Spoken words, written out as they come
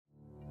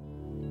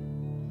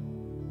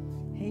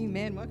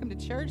Amen. Welcome to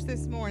church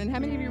this morning. How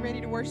many of you are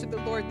ready to worship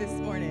the Lord this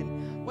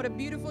morning? What a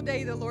beautiful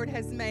day the Lord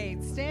has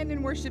made. Stand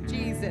and worship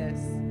Jesus.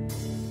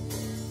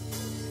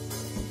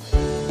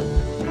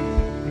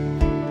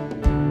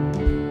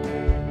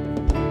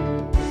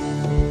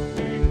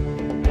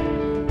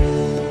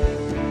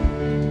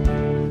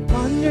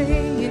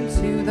 Wandering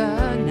into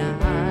the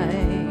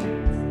night,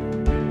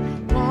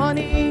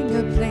 wanting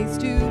a place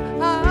to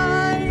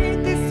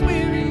hide this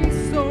weary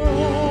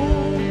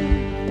soul,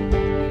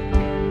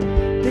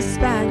 this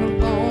bag of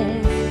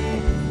bones.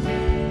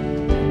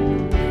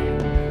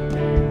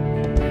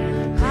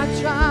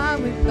 I try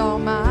with all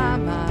my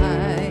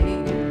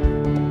might,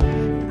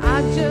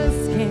 I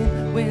just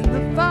can't win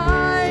the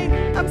fight.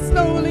 I'm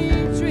slowly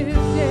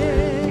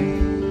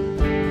drifting,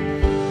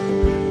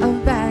 a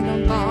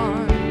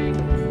vagabond.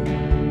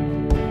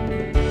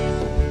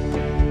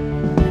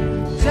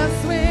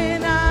 Just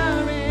when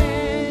I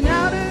ran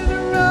out of the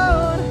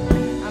road,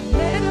 I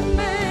met a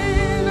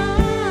man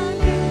I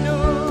didn't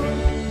know.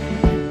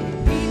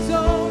 He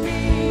told me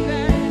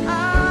that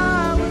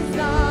I was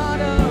not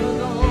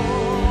alone.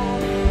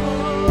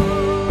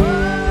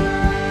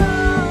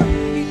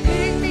 He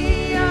picked me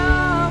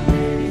up,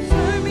 he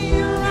turned me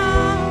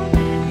around,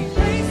 he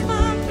placed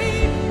my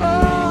feet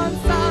on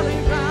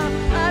solid ground.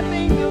 I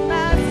thank the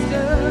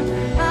Master,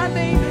 I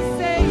thank the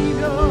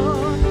Savior,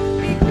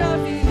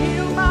 because He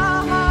healed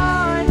my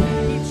heart,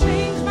 He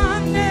changed my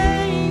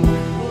name,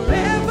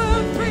 forever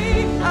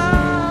free.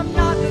 I'm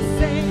not the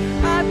same.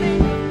 I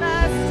thank the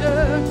Master,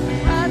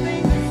 I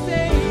thank the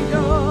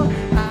Savior,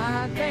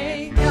 I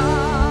thank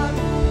God.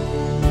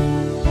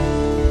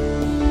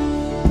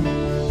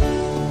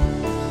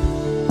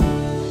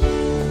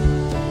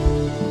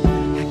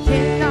 I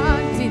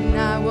cannot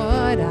deny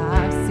what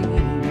I've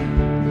seen.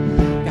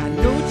 Got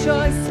no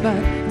choice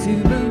but to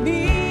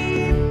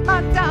believe.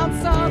 My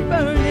doubts are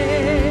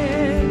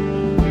burning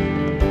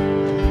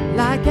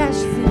like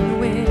ashes in the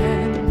wind.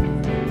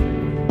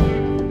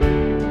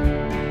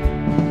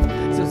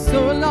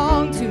 So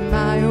long to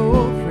my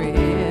old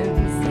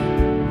friends,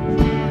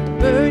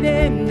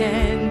 burden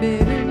and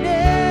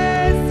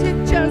bitterness, you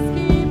just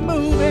keep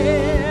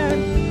moving.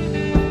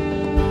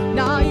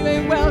 Nah, you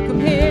ain't welcome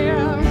here.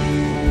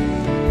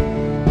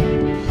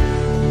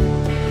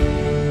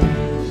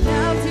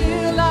 Now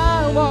till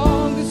I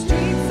walk the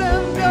streets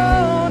of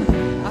gold,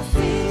 I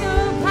sing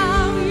of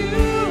how you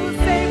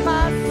saved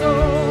my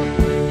soul.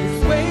 This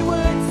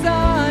wayward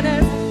son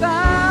has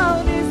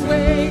found his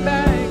way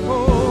back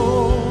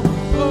home.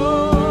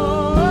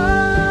 Oh,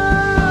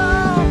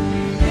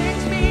 he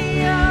picked me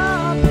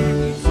up,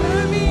 he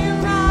turned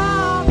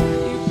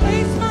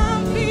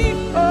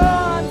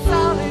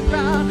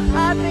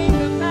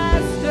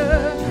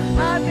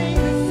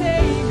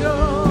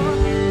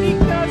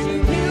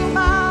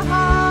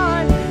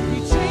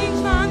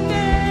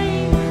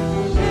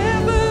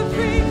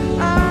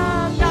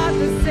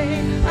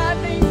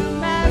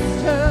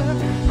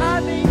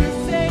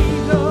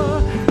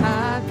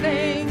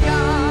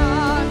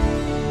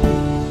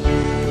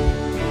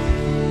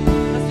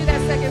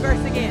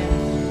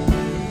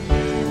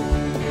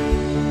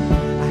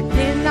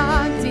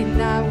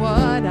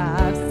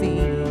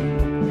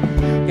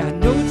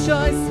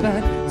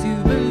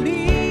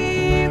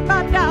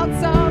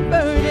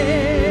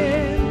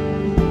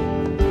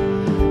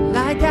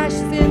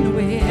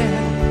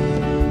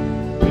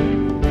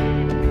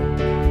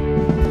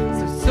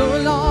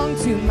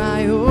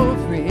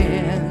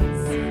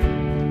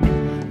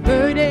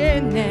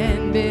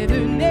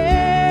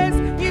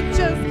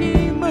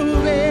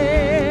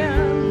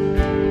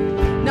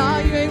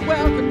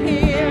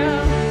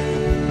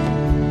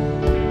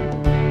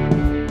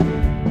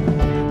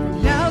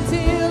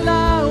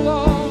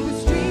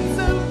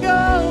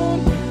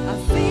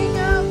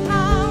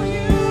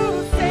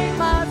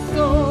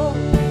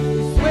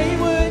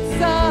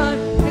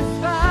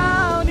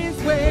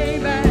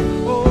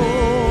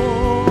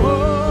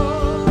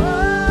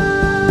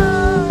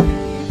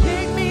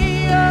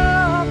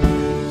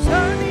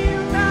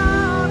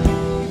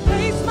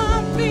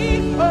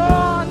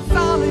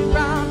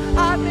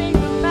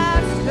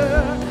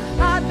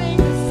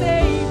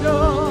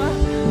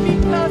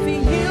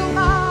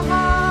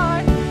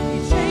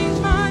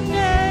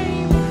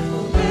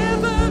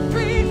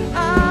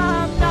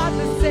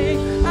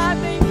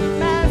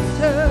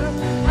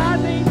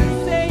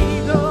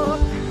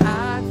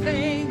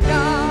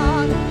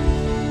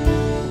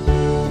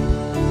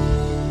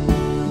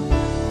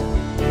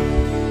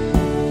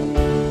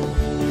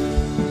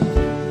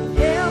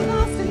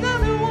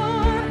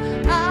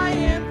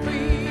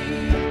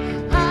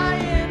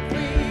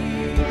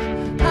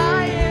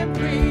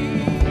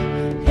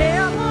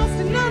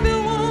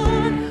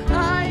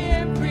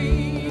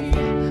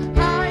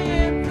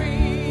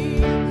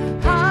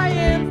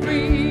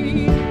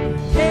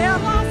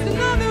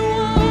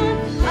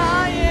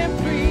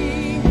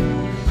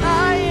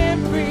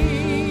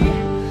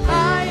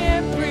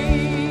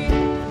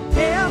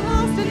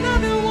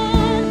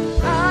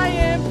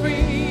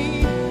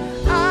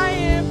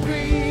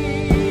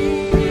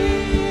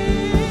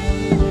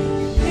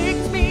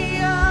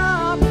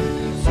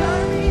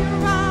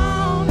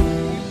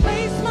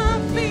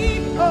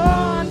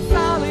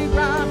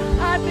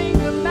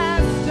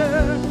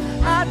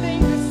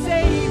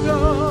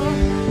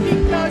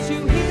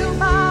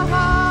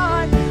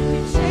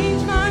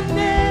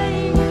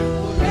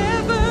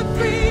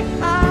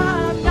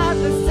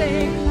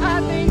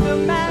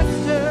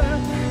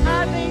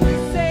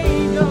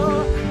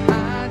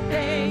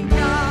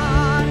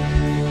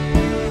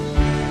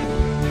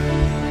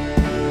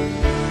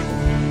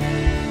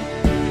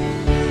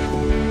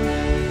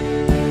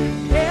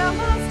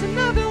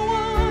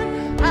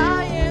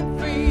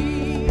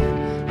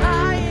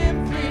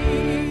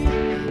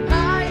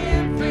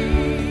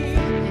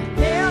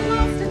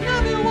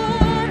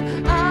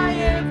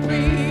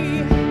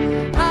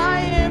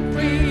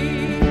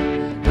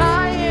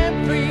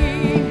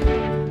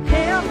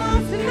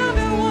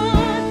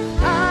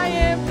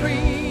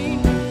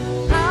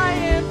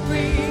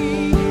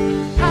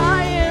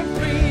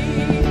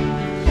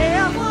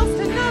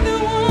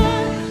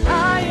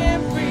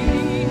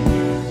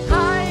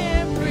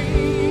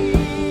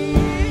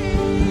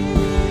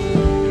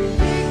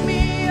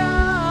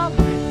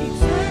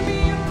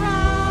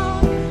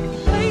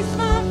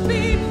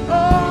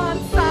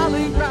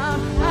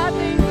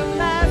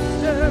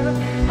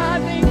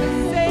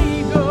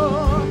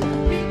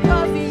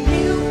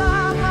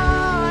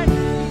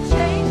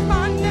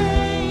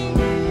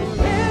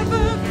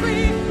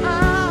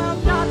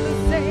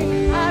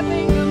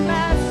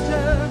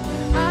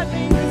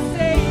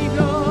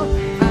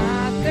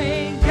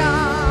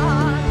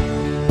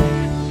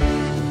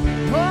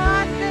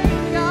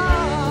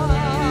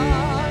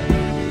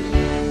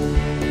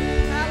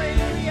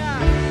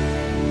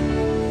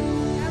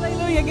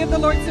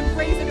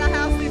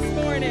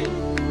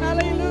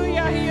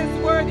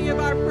worthy of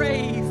our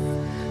praise.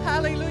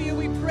 Hallelujah.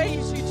 We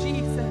praise you,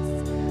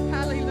 Jesus.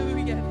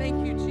 Hallelujah.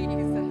 Thank you,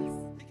 Jesus.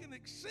 He can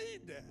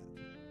exceed that.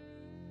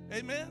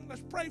 Amen.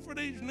 Let's pray for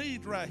these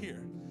needs right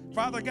here.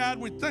 Father God,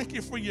 we thank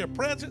you for your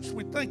presence.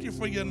 We thank you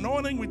for your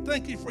anointing. We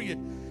thank you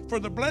for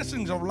the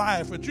blessings of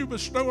life that you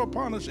bestow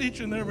upon us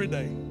each and every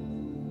day.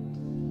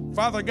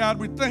 Father God,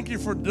 we thank you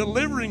for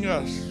delivering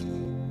us,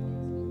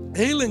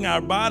 healing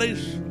our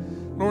bodies.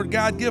 Lord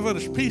God, give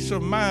us peace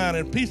of mind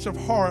and peace of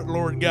heart,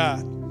 Lord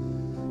God.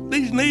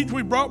 These needs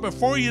we brought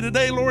before you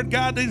today, Lord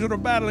God, these that are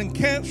battling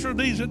cancer,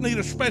 these that need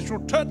a special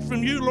touch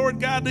from you, Lord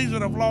God, these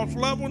that have lost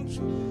loved ones.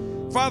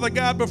 Father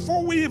God,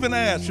 before we even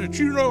ask that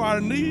you know our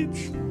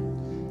needs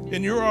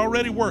and you're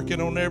already working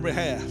on their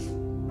behalf.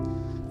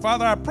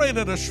 Father, I pray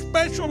that a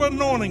special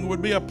anointing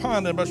would be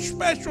upon them, a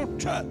special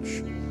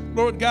touch,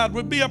 Lord God,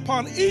 would be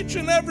upon each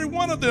and every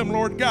one of them,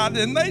 Lord God,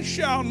 and they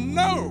shall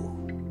know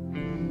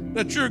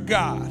that you're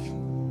God.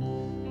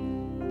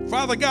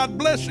 Father God,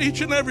 bless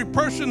each and every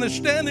person that's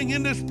standing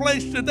in this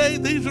place today.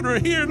 These that are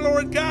here,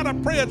 Lord God, I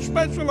pray a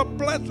special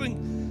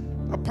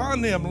blessing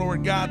upon them,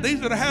 Lord God.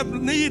 These that have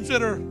needs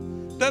that are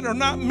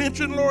not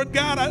mentioned, Lord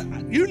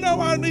God, you know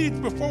our needs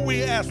before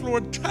we ask,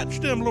 Lord. Touch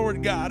them,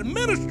 Lord God.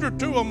 Minister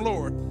to them,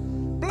 Lord.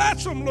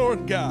 Bless them,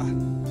 Lord God.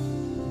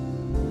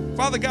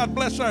 Father God,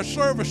 bless our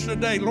service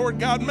today, Lord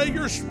God. May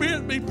your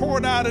spirit be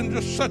poured out in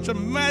just such a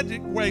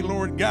magic way,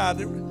 Lord God,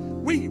 that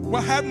we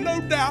will have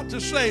no doubt to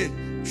say,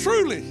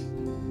 truly,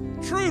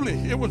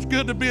 it was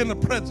good to be in the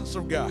presence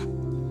of God.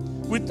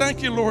 We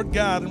thank you, Lord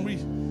God, and we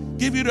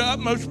give you the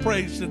utmost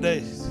praise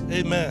today.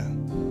 Amen.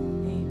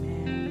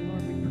 Amen.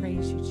 Lord, we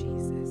praise you,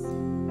 Jesus.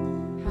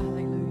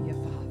 Hallelujah,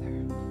 Father.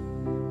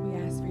 We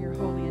ask for your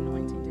holy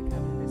anointing to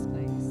come in this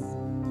place.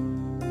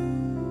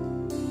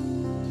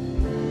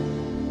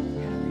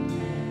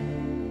 Hallelujah.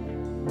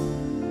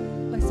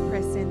 Let's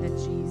press into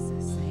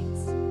Jesus,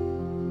 saints.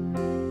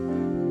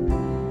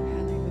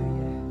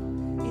 Hallelujah.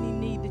 Any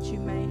need that you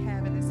may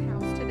have in this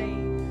house today,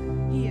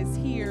 he is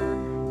here.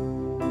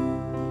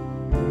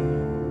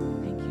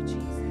 Thank you,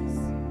 Jesus.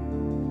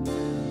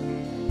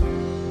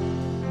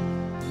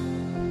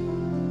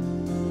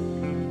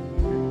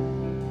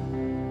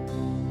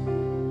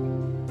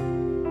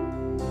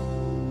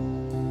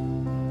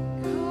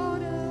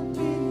 Caught up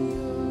in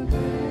your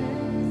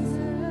presence,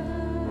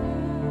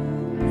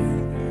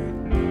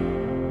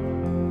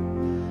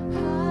 I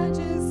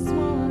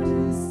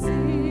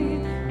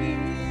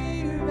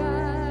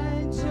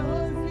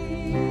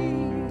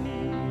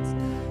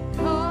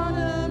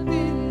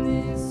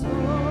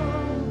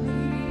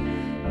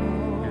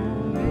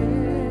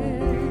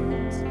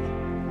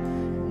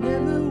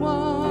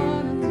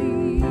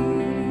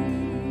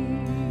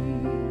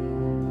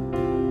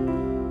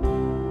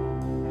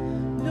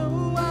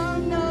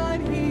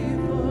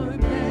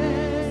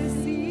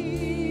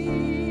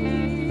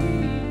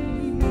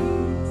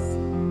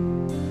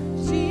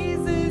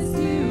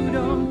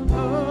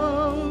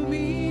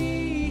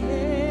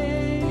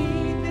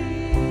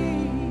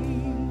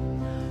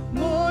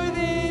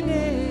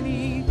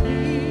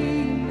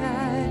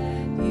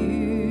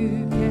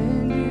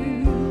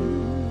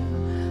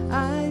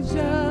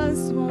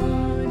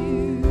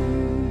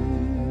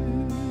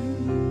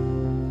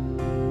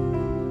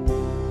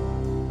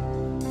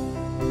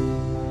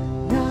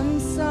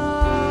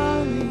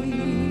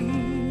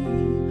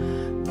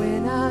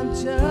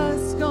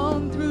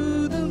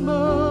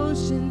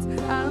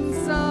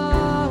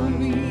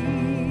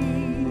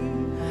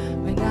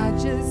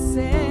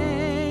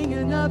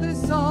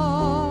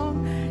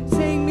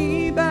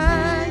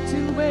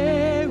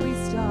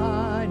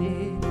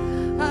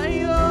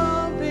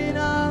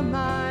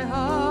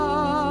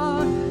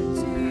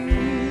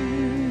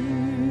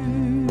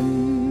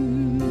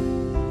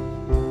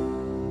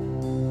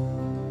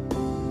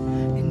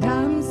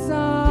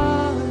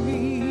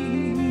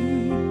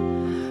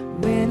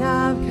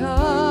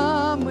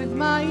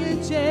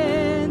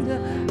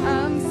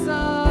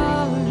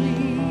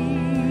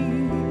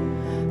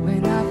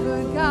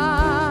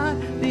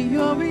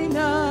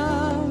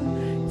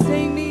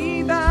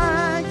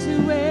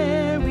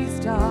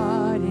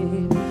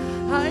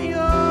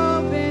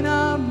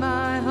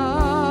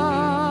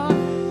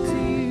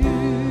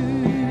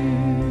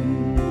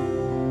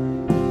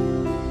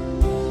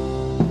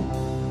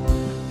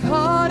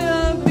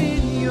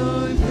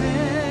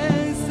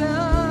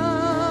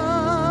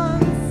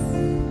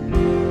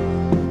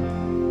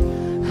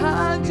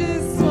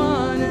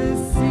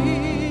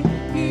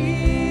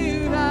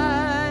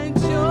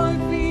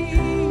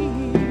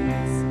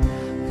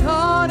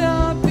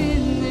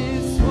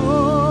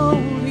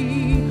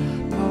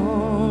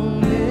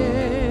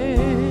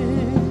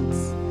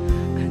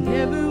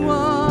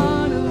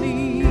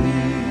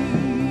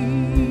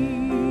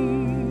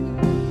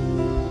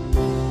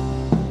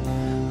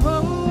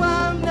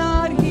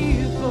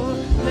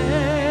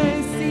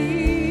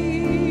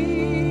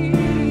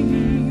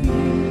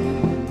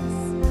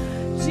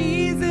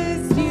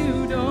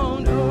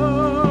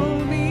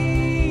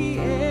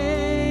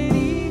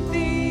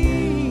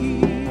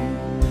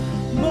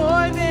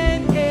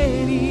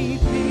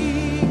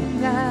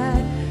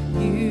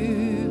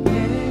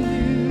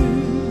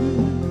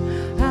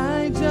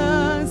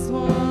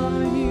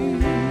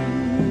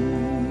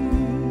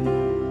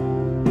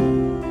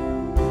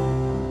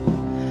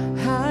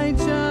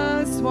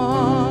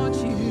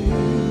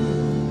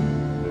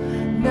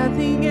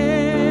Nothing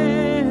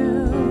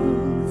else,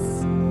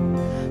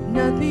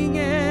 nothing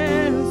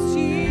else,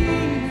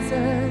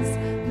 Jesus,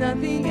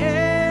 nothing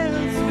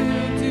else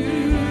will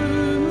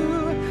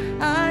do.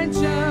 I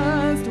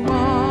just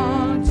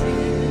want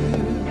you.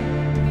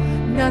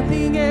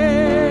 Nothing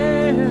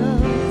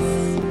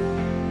else,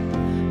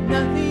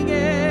 nothing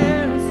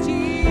else,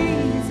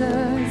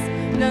 Jesus,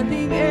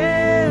 nothing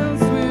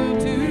else will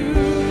do.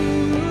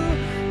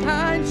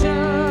 I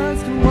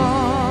just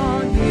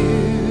want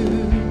you.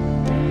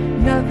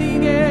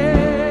 Nothing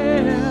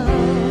else,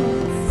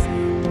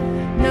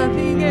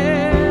 nothing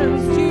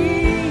else,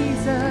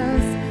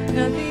 Jesus,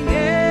 nothing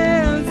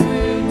else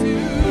will do.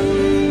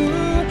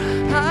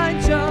 I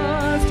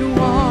just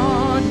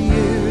want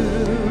you.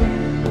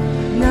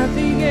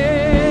 Nothing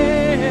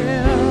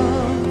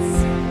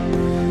else,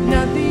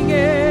 nothing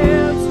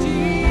else,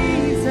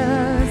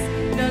 Jesus,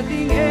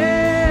 nothing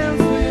else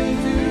will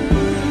do.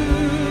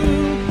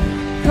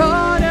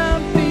 Caught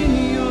up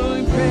in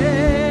your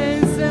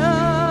presence,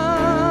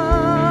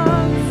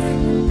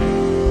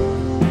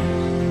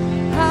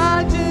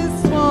 I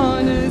just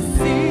wanna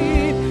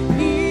sit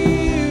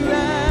here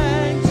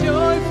at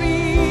your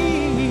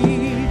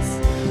feet,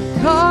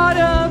 caught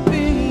up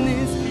in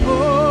this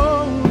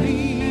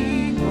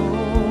holy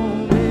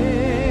moment.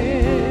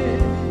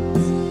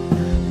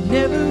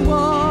 Never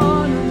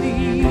wanna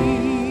leave.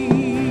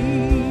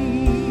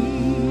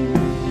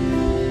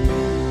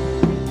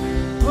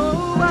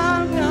 Oh,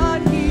 I'm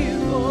not here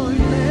for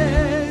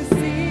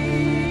blessings.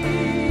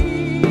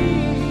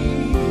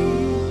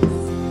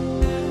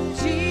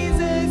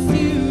 Jesus,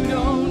 you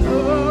don't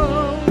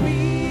owe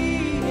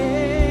me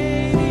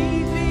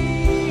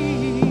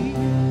anything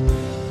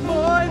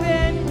more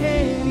than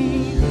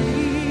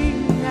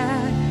anything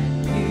that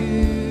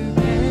you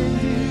can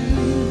do.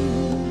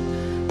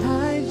 I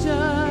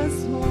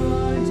just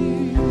want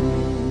you.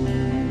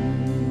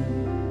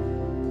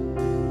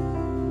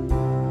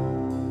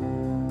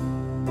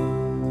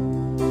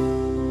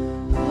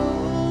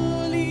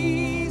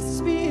 Holy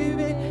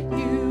Spirit,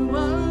 you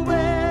are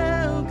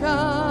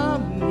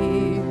welcome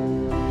here.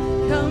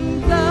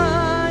 Come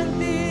flood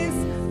this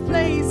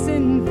place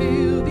and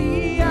fill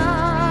the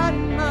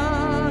atmosphere.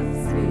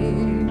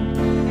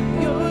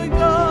 Your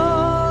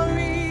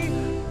glory,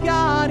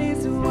 God,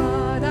 is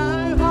what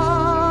our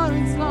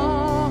hearts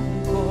long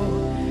for.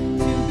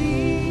 To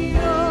be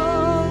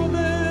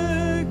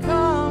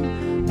overcome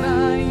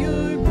by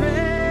your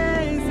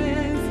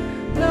presence,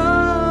 Lord.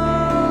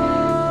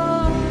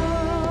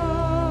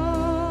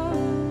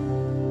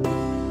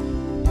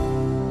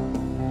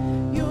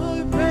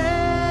 Your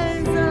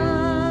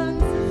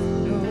presence,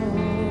 Lord.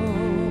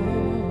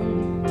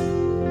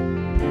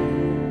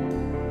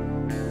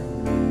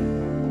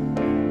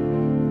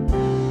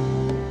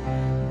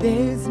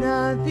 There's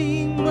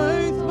nothing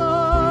worth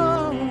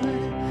more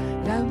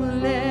that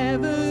will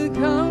ever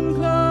come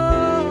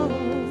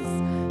close.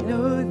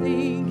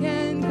 Nothing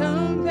can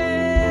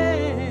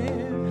compare.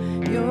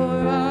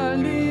 You're our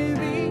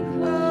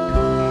living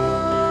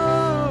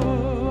hope.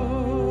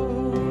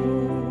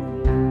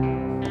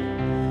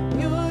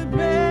 Your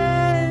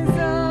presence,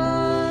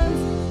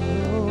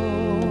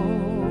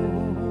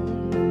 Lord.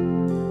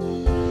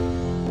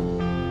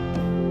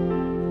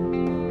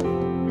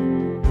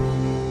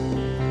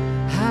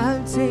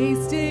 I've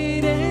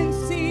tasted and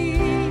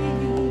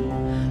seen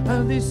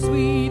of the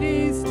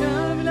sweetest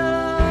of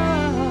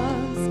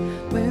loves,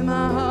 where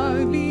my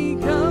heart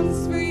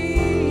becomes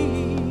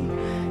free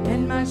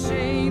and my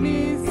shame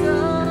is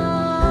undone.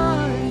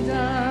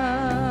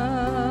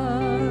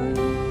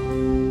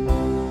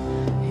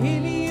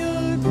 In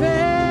your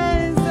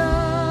presence,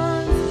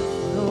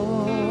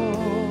 Lord.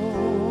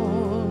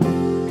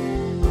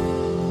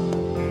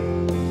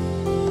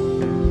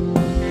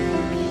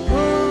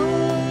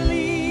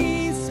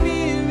 Holy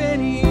Spirit,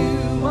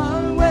 you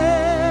are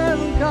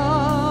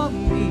welcome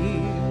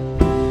here.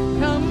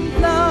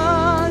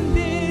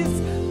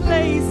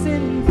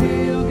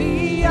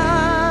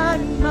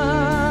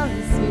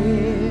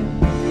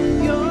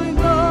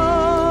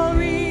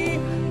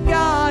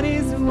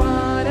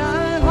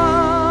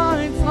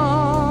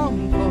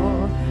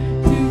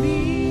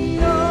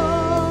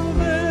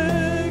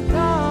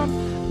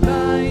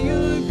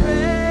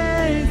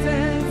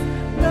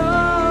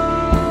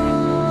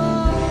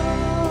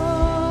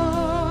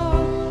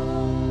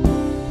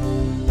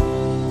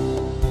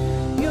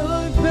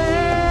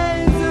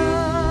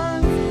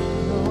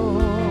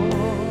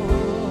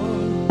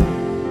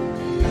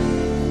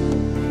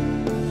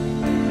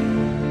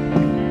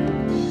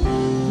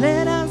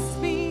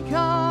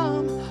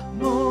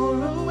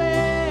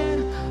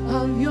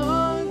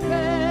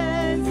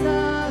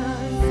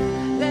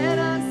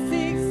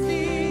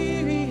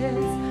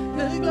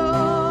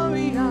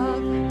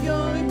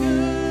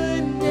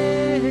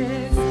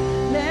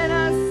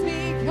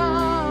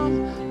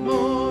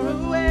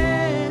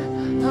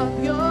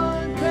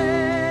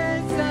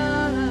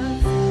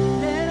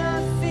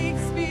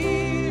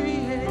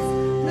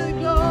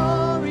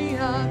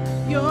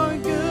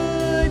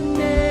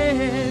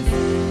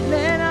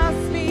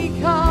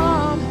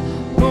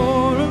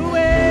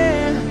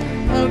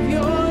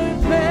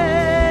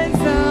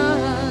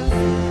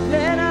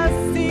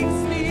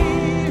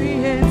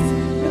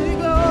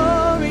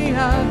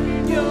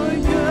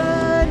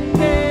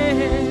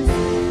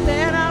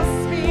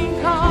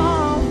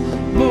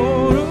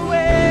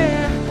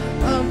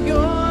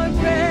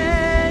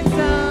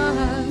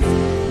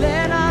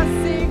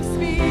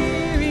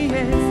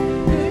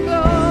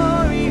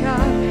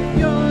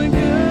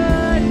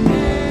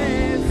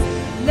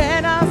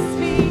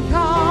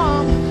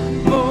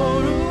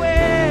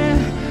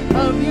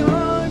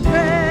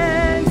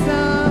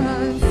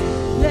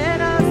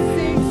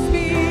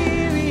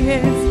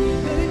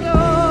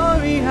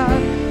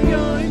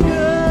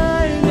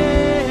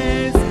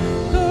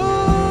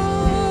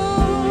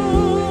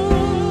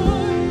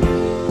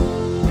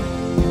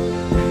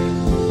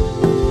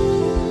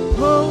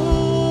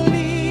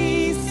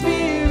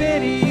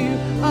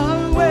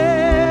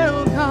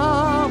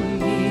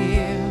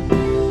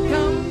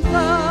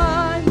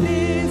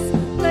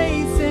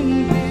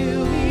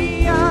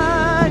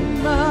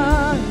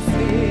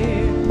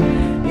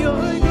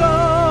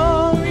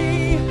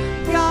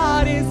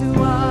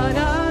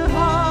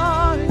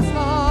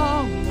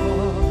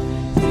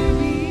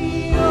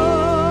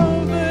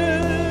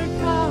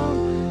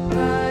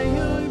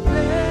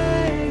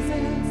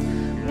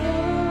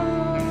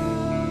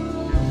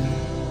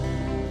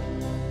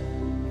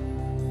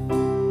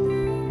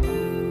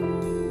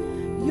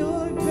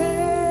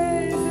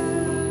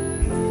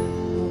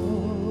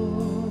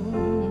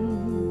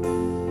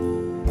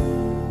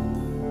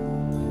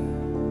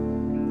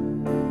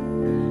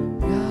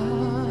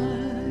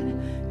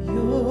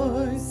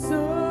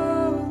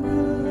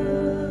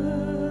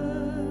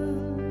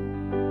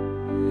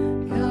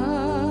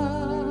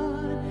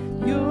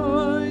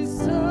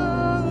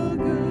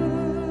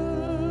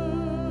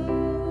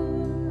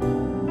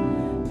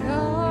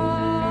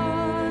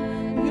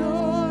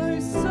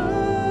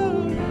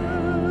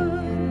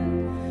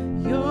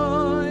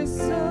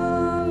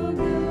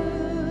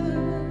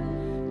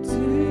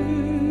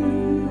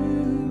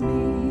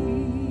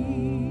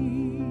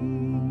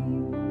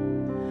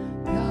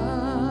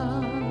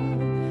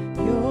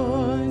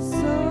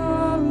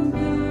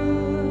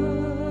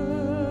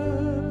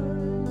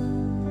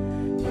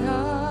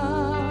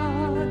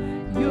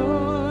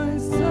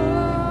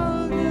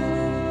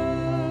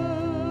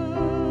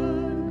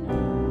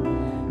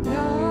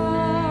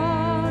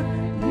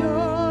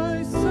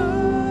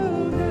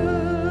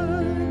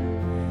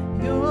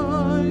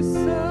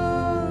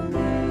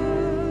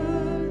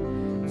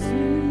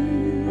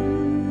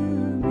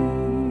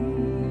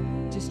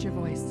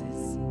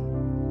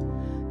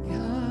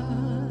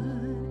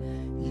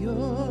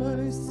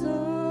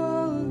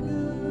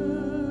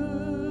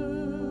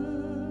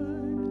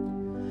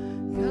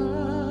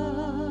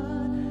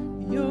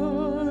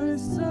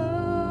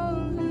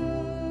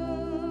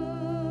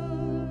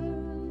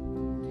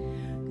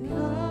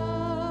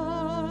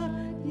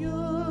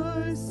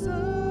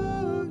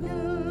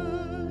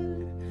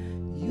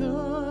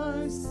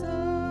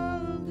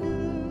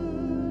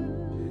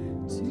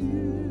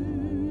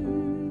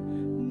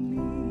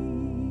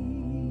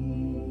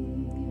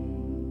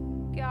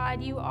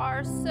 God, you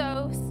are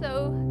so,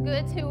 so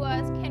good to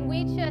us. Can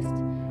we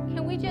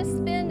just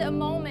spend a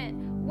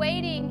moment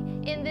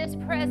waiting in this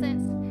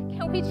presence?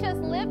 Can we just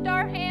lift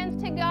our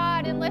hands to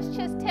God and let's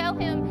just tell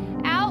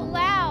him out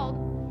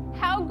loud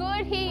how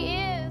good he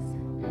is?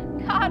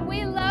 God,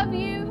 we love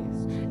you.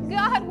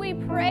 God, we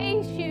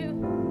praise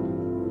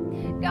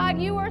you. God,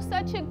 you are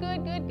such a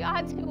good, good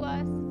God to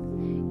us.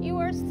 You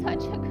are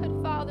such a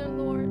good Father,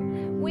 Lord.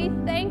 We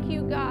thank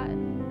you, God.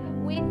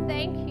 We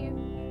thank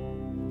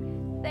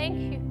you.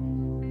 Thank you.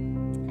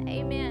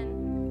 Amen.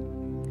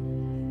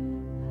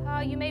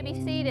 You may be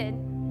seated.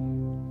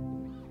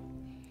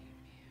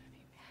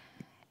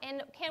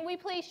 And can we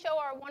please show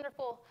our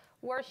wonderful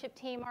worship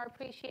team our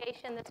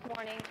appreciation this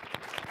morning?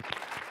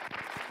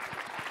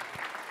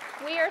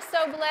 We are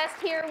so blessed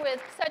here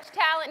with such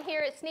talent here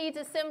at Sneads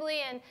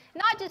Assembly, and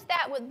not just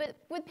that, but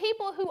with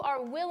people who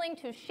are willing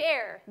to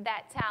share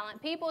that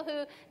talent, people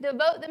who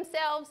devote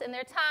themselves and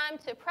their time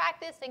to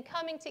practice and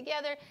coming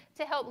together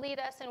to help lead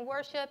us in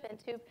worship and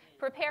to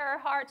prepare our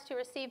hearts to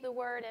receive the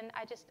word, and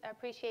I just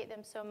appreciate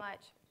them so much.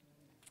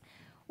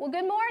 Well,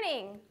 good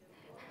morning.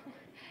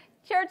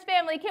 Church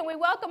family, can we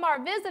welcome our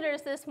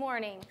visitors this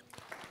morning?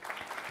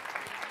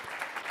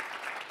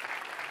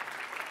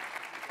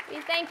 We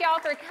thank y'all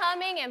for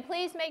coming, and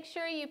please make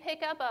sure you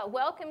pick up a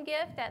welcome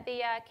gift at the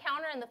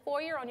counter in the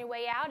foyer on your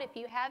way out if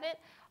you haven't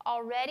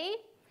already.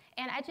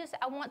 And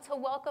I want to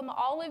welcome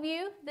all of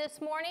you this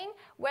morning,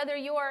 whether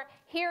you're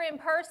here in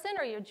person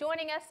or you're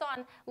joining us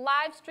on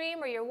live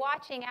stream or you're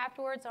watching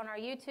afterwards on our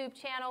YouTube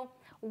channel.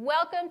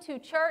 Welcome to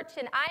church,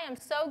 and I am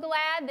so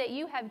glad that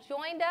you have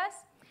joined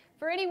us.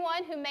 For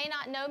anyone who may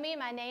not know me,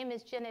 my name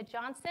is Jena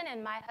Johnson,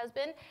 and my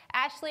husband,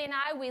 Ashley, and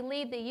I, we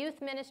lead the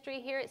youth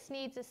ministry here at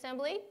Sneads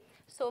Assembly.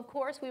 So, of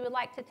course, we would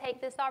like to take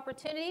this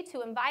opportunity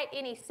to invite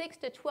any 6th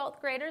to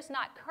 12th graders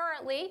not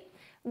currently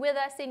with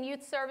us in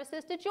youth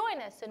services to join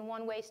us in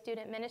One Way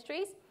Student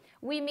Ministries.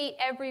 We meet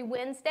every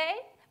Wednesday.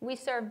 We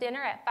serve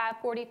dinner at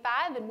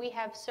 5:45, and we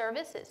have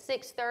service at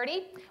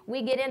 6:30.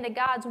 We get into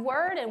God's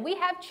Word, and we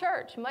have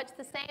church, much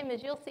the same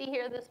as you'll see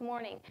here this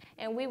morning,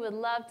 and we would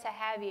love to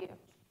have you.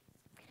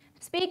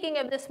 Speaking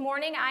of this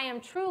morning, I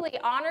am truly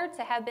honored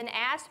to have been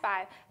asked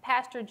by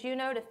Pastor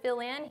Juno to fill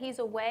in. He's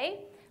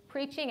away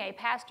preaching a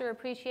pastor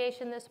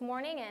appreciation this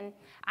morning, and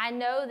I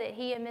know that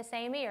he and Miss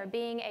Amy are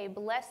being a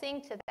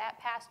blessing to that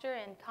pastor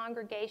and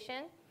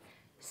congregation.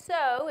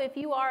 So if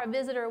you are a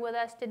visitor with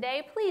us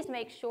today, please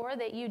make sure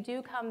that you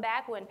do come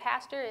back when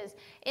pastor is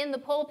in the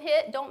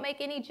pulpit. Don't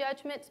make any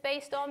judgments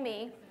based on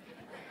me.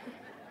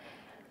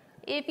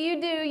 If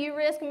you do, you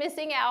risk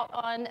missing out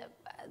on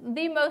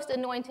the most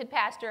anointed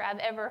pastor I've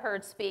ever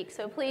heard speak.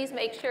 So please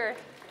make sure,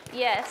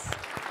 yes.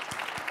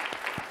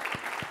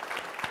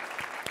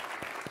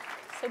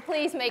 So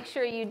please make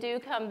sure you do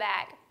come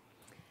back.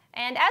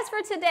 And as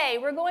for today,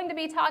 we're going to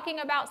be talking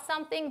about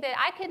something that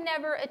I could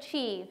never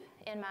achieve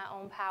in my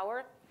own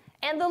power.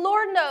 And the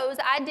Lord knows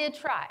I did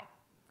try.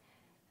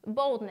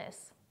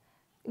 Boldness.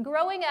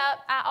 Growing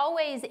up, I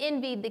always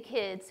envied the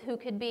kids who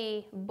could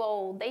be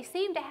bold. They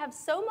seemed to have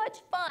so much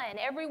fun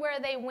everywhere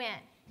they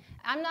went.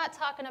 I'm not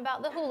talking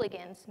about the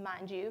hooligans,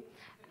 mind you.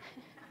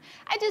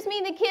 I just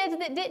mean the kids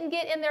that didn't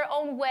get in their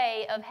own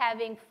way of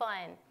having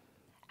fun.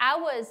 I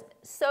was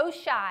so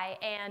shy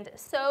and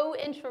so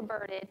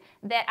introverted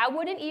that I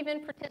wouldn't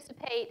even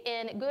participate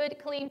in good,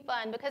 clean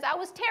fun because I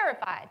was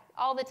terrified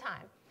all the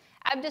time.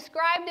 I've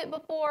described it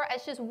before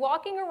as just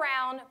walking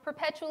around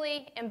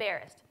perpetually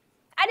embarrassed.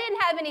 I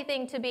didn't have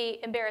anything to be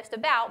embarrassed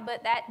about,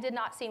 but that did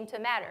not seem to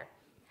matter.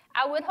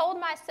 I would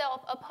hold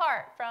myself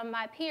apart from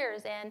my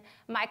peers and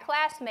my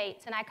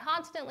classmates, and I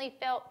constantly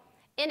felt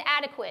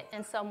inadequate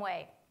in some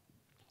way.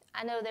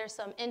 I know there's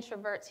some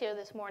introverts here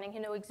this morning who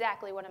know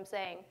exactly what I'm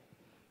saying.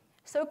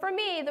 So for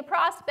me, the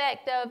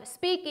prospect of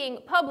speaking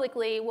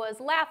publicly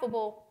was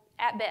laughable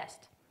at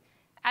best.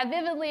 I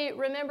vividly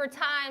remember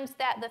times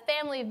that the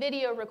family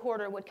video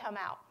recorder would come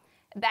out.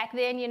 Back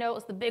then, it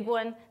was the big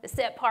one that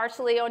sat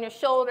partially on your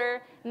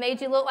shoulder,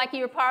 made you look like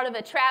you were part of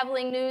a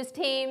traveling news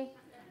team.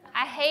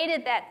 I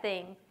hated that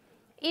thing.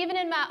 Even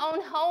in my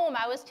own home,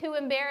 I was too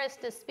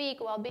embarrassed to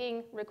speak while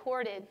being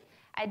recorded.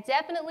 I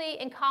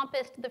definitely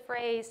encompassed the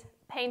phrase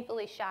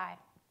painfully shy.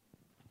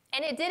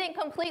 And it didn't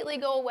completely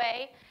go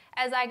away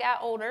as I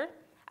got older.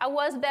 I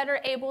was better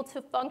able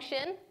to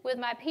function with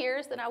my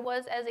peers than I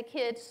was as a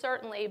kid,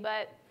 certainly,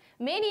 but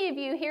many of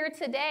you here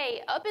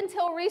today, up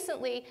until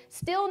recently,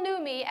 still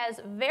knew me as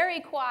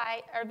very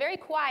quiet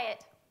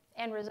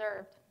and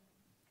reserved.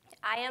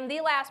 I am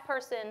the last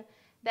person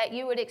that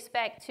you would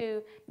expect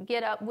to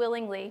get up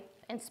willingly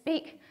and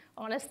speak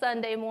on a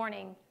Sunday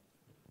morning.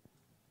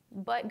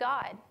 But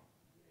God.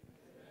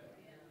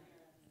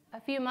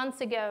 A few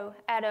months ago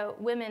at a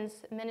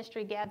women's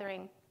ministry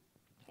gathering,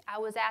 I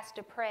was asked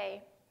to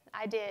pray.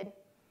 I did.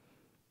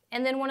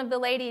 And then one of the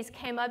ladies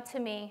came up to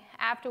me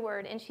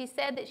afterward, and she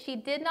said that she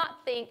did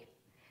not think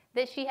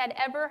that she had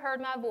ever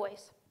heard my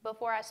voice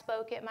before I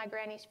spoke at my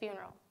granny's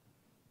funeral.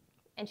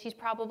 And she's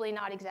probably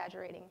not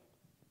exaggerating.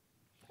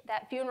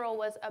 That funeral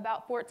was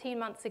about 14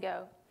 months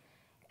ago.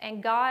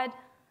 And God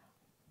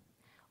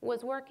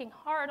was working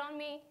hard on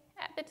me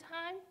at the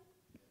time.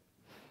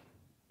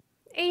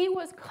 He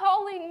was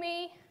calling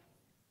me.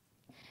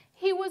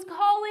 He was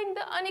calling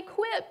the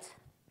unequipped.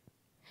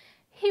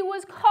 He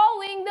was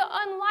calling the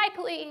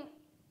unlikely.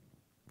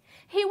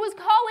 He was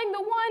calling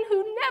the one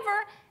who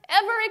never,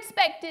 ever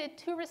expected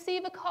to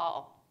receive a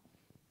call.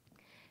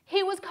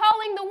 He was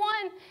calling the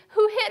one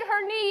who hit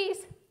her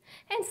knees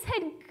and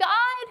said,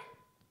 God,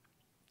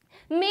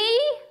 me?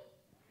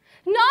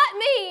 Not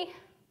me.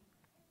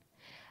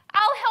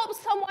 I'll help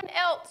someone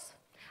else.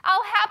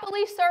 I'll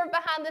happily serve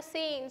behind the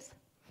scenes.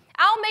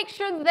 I'll make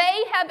sure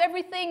they have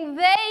everything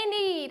they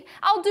need.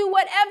 I'll do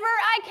whatever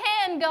I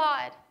can,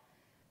 God,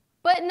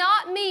 but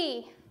not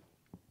me.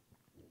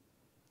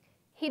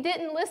 He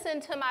didn't listen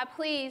to my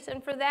pleas,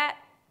 and for that,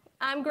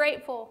 I'm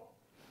grateful.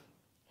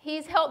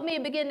 He's helped me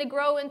begin to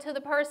grow into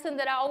the person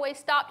that I always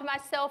stopped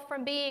myself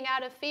from being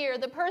out of fear,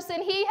 the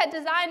person He had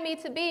designed me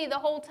to be the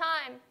whole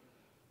time.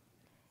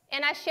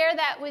 And I share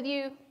that with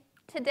you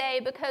today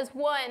because,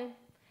 one,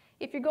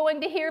 if you're going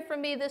to hear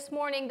from me this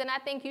morning, then I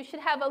think you should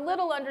have a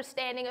little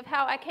understanding of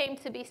how I came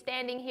to be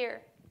standing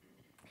here.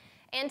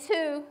 And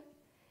two,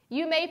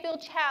 you may feel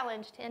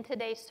challenged in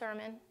today's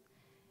sermon.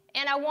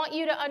 And I want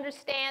you to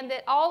understand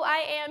that all I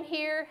am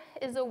here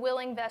is a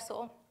willing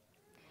vessel.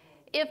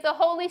 If the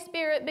Holy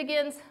Spirit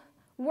begins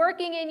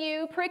working in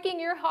you, pricking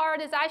your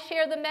heart as I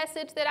share the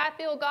message that I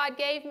feel God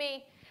gave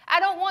me, I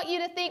don't want you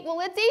to think,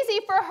 well, it's easy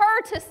for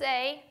her to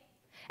say.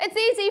 It's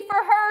easy for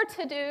her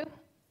to do.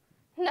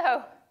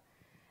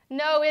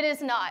 No, it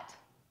is not.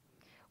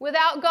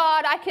 Without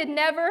God, I could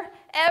never,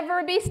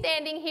 ever be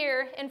standing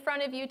here in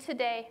front of you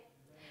today.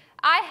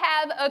 I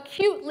have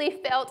acutely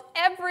felt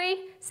every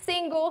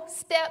single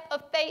step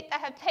of faith I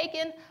have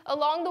taken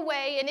along the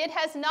way, and it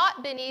has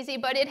not been easy,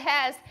 but it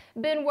has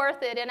been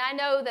worth it, and I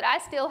know that I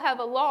still have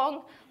a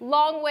long,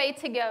 long way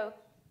to go.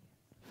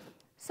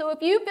 So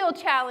if you feel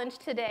challenged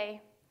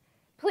today,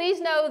 please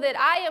know that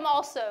I am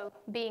also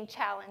being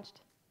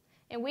challenged,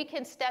 and we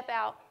can step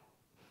out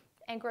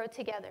and grow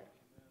together.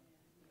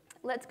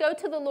 Let's go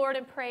to the Lord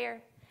in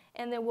prayer,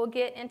 and then we'll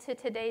get into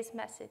today's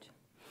message.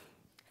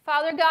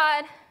 Father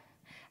God,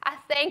 I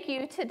thank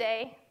you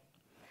today.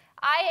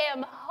 I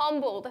am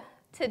humbled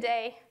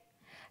today.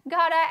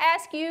 God, I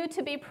ask you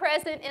to be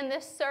present in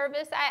this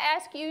service. I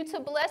ask you to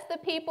bless the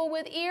people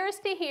with ears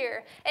to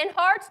hear and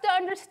hearts to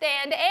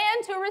understand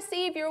and to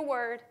receive your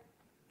word.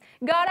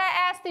 God,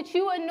 I ask that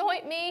you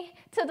anoint me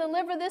to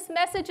deliver this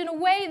message in a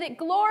way that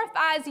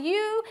glorifies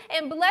you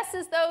and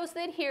blesses those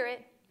that hear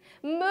it.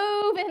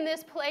 Move in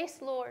this place,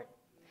 Lord.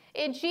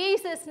 In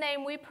Jesus'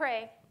 name we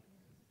pray.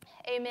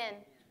 Amen.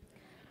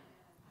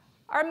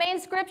 Our main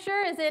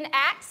scripture is in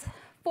Acts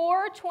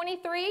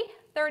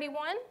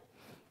 4:23-31.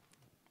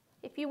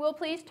 If you will,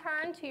 please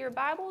turn to your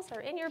Bibles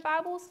or in your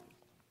Bibles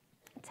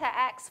to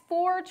Acts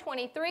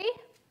 4:23.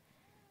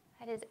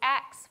 That is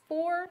Acts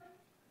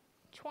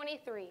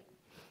 4:23.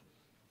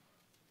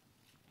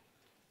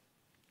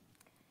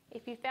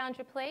 If you found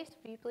your place,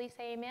 will you please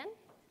say amen?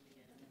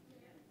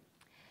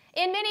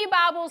 In many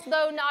Bibles,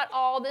 though not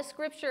all, this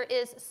scripture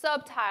is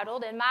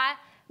subtitled, and my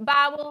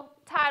Bible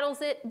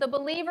titles it, The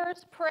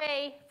Believers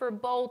Pray for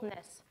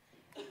Boldness.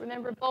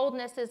 Remember,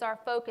 boldness is our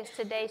focus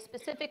today,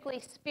 specifically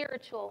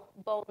spiritual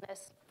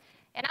boldness.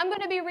 And I'm going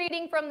to be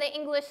reading from the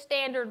English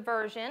Standard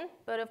Version,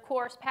 but of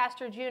course,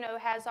 Pastor Juno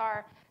has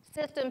our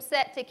system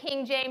set to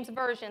King James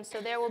Version,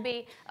 so there will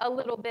be a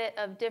little bit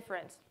of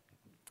difference.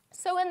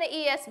 So in the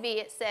ESV,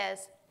 it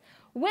says,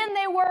 when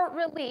they were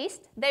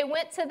released, they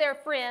went to their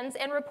friends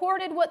and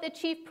reported what the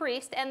chief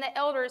priest and the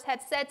elders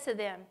had said to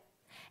them.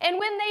 And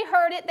when they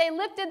heard it, they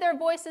lifted their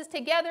voices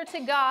together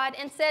to God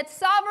and said,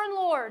 Sovereign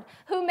Lord,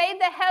 who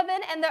made the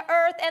heaven and the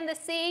earth and the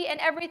sea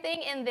and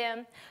everything in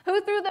them,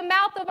 who through the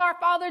mouth of our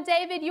father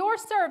David, your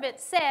servant,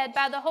 said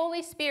by the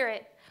Holy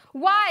Spirit,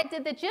 why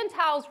did the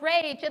Gentiles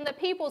rage and the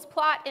peoples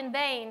plot in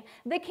vain?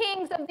 The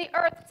kings of the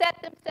earth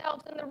set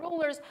themselves, and the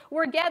rulers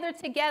were gathered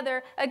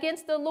together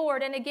against the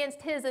Lord and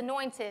against his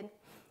anointed.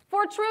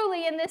 For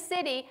truly in this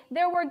city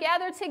there were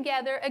gathered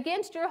together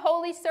against your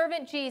holy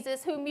servant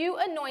Jesus, whom you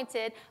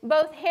anointed,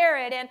 both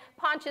Herod and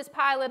Pontius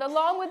Pilate,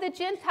 along with the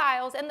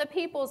Gentiles and the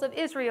peoples of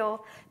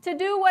Israel, to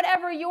do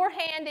whatever your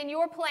hand and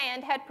your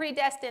plan had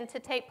predestined to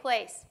take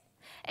place.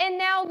 And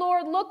now,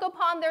 Lord, look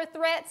upon their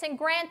threats and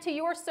grant to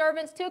your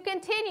servants to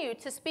continue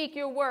to speak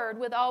your word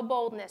with all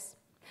boldness,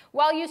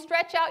 while you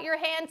stretch out your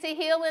hand to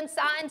heal, and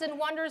signs and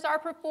wonders are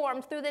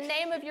performed through the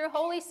name of your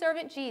holy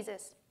servant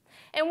Jesus.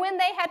 And when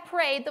they had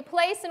prayed, the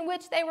place in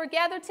which they were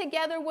gathered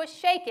together was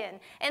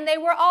shaken, and they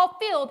were all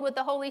filled with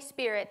the Holy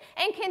Spirit,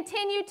 and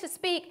continued to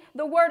speak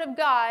the word of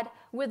God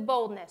with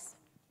boldness.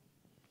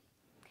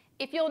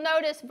 If you'll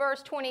notice,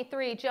 verse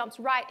 23 jumps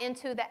right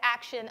into the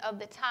action of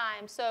the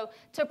time. So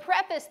to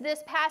preface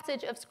this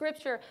passage of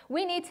Scripture,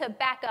 we need to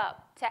back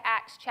up to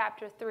Acts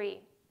chapter 3.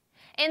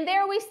 And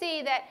there we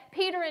see that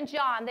Peter and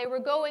John, they were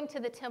going to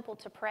the temple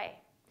to pray.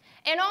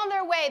 And on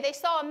their way, they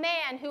saw a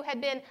man who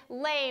had been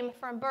lame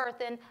from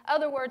birth. In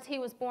other words, he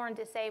was born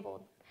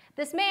disabled.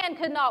 This man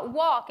could not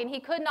walk and he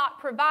could not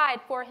provide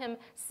for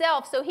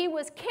himself, so he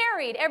was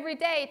carried every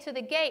day to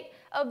the gate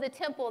of the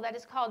temple that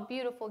is called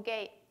Beautiful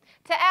Gate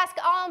to ask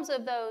alms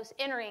of those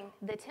entering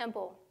the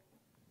temple.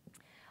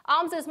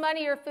 Alms is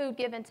money or food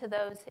given to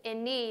those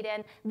in need,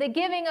 and the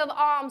giving of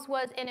alms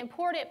was an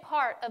important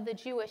part of the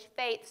Jewish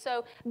faith,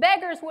 so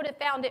beggars would have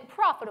found it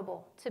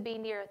profitable to be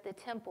near the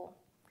temple.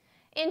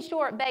 In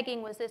short,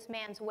 begging was this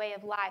man's way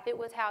of life. It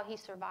was how he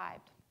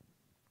survived.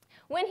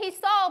 When he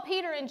saw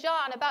Peter and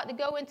John about to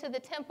go into the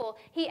temple,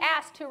 he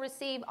asked to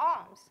receive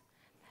alms.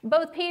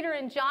 Both Peter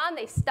and John,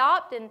 they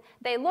stopped and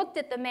they looked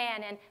at the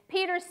man, and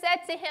Peter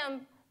said to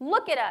him,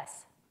 "Look at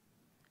us."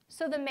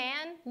 So the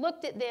man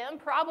looked at them,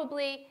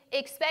 probably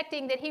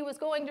expecting that he was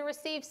going to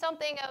receive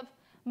something of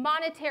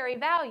monetary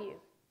value.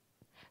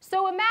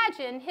 So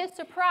imagine his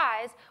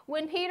surprise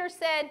when Peter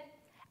said,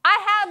 "I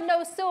have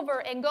no silver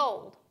and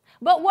gold,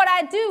 but what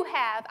I do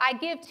have I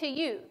give to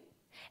you.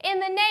 In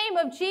the name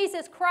of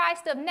Jesus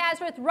Christ of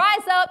Nazareth,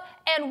 rise up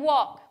and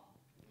walk."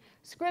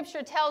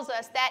 Scripture tells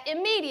us that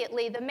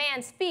immediately the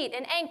man's feet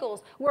and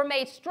ankles were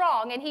made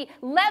strong, and he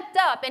leapt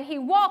up and he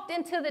walked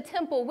into the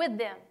temple with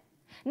them.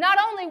 Not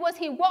only was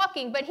he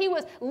walking, but he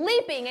was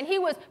leaping and he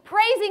was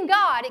praising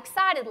God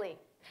excitedly.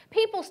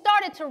 People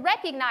started to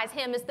recognize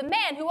him as the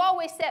man who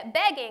always sat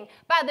begging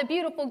by the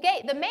beautiful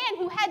gate, the man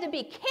who had to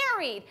be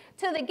carried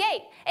to the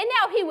gate. And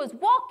now he was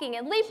walking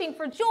and leaping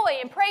for joy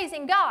and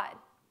praising God.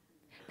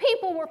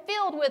 People were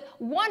filled with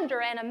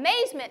wonder and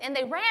amazement, and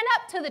they ran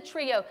up to the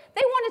trio.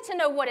 They wanted to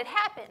know what had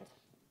happened.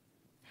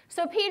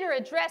 So Peter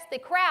addressed the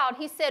crowd.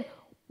 He said,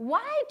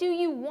 "Why do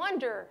you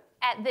wonder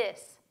at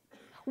this?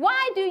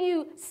 Why do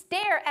you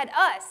stare at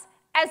us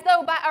as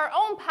though by our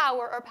own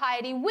power or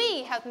piety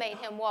we have made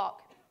him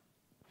walk?"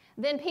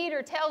 Then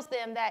Peter tells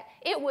them that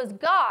it was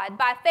God,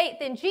 by faith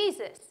in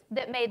Jesus,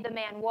 that made the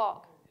man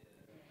walk.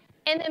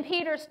 And then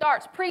Peter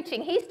starts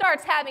preaching. He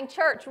starts having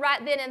church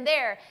right then and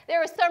there. There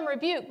was some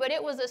rebuke, but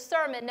it was a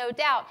sermon, no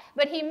doubt.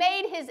 But he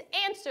made his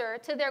answer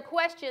to their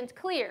questions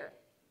clear.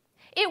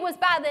 It was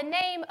by the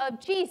name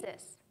of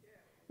Jesus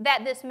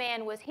that this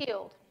man was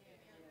healed.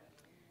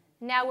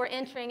 Now we're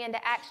entering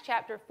into Acts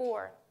chapter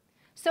 4.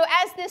 So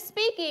as this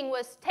speaking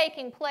was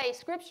taking place,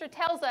 Scripture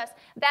tells us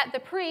that the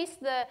priests,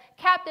 the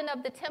captain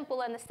of the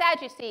temple, and the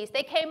Sadducees,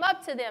 they came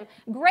up to them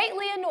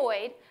greatly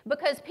annoyed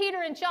because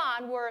Peter and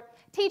John were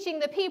teaching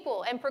the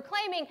people and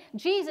proclaiming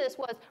Jesus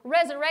was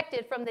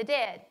resurrected from the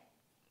dead.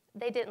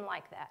 They didn't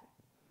like that.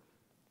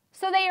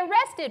 So they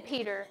arrested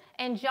Peter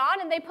and John,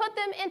 and they put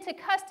them into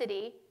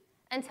custody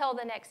until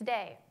the next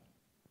day.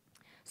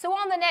 So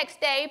on the next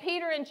day,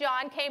 Peter and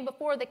John came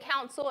before the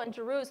council in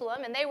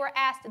Jerusalem, and they were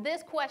asked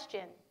this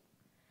question: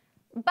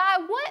 "By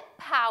what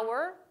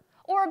power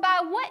or by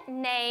what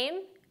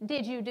name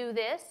did you do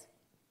this?"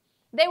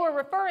 They were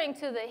referring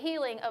to the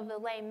healing of the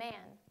lame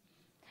man.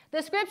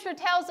 The Scripture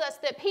tells us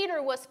that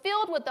Peter was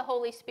filled with the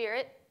Holy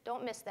Spirit.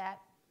 Don't miss that.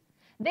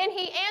 Then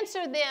he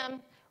answered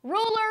them,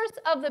 "Rulers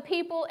of the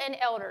people and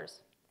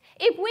elders,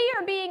 if we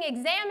are being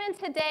examined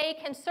today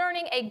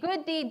concerning a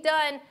good deed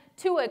done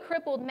to a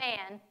crippled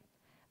man,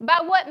 by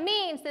what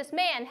means this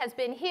man has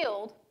been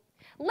healed,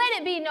 let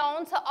it be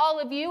known to all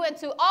of you and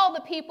to all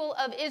the people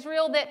of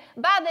Israel that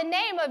by the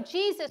name of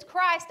Jesus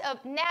Christ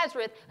of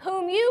Nazareth,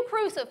 whom you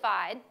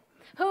crucified,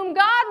 whom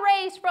God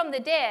raised from the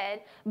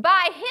dead,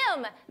 by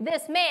him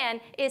this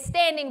man is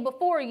standing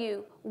before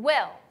you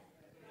well."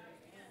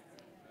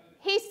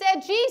 He said,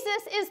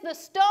 Jesus is the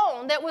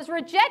stone that was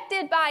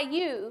rejected by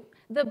you,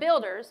 the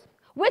builders,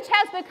 which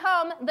has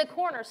become the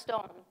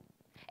cornerstone.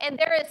 And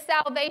there is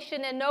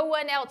salvation in no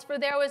one else, for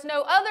there was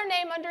no other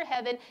name under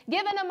heaven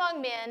given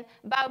among men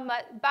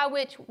by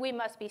which we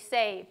must be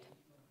saved.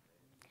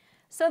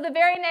 So the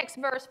very next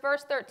verse,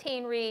 verse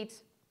 13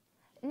 reads,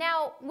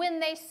 "Now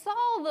when they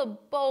saw the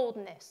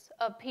boldness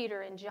of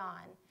Peter and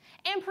John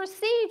and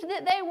perceived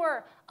that they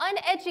were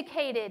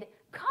uneducated,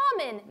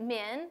 common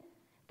men,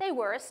 they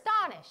were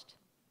astonished."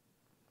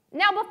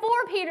 Now,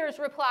 before Peter's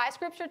reply,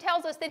 Scripture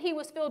tells us that he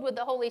was filled with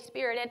the Holy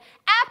Spirit. And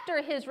after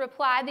his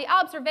reply, the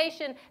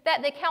observation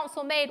that the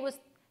council made was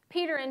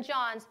Peter and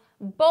John's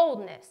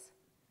boldness.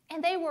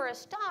 And they were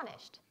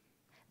astonished.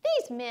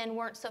 These men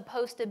weren't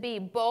supposed to be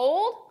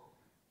bold.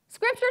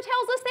 Scripture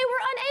tells us they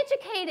were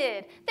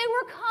uneducated. They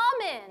were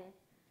common.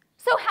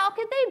 So how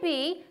could they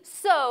be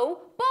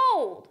so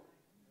bold?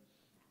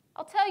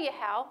 I'll tell you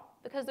how,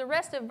 because the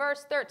rest of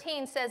verse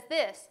 13 says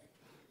this: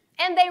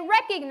 "And they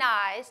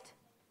recognized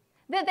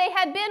that they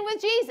had been with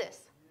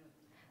Jesus."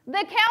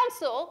 The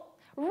council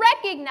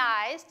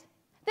recognized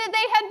that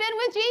they had been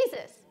with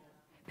Jesus.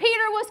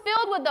 Peter was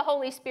filled with the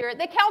Holy Spirit.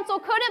 The council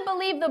couldn't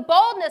believe the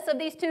boldness of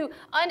these two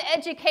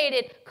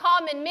uneducated,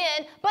 common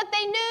men, but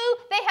they knew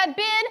they had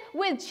been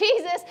with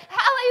Jesus.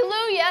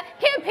 Hallelujah!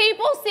 Can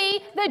people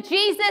see the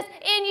Jesus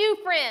in you,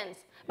 friends?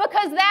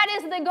 Because that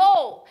is the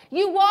goal.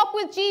 You walk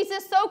with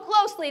Jesus so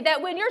closely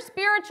that when your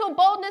spiritual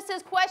boldness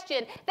is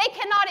questioned, they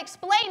cannot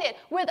explain it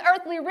with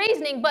earthly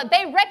reasoning, but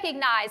they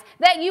recognize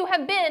that you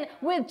have been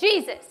with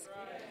Jesus.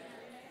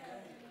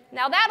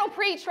 Now that'll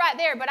preach right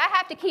there, but I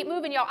have to keep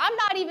moving, y'all. I'm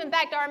not even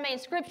back to our main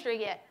scripture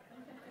yet.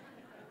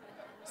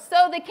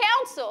 So the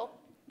council,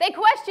 they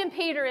questioned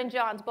Peter and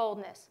John's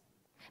boldness.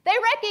 They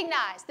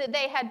recognized that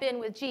they had been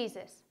with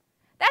Jesus.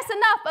 That's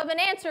enough of an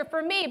answer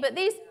for me, but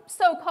these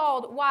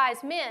so-called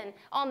wise men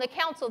on the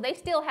council, they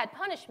still had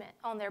punishment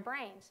on their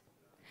brains.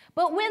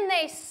 But when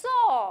they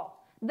saw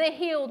the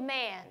healed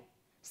man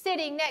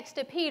sitting next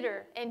to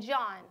Peter and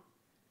John,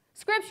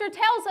 Scripture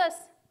tells us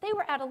they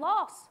were at a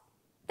loss.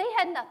 They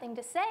had nothing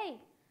to say,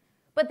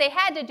 but they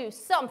had to do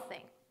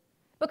something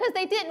because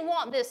they didn't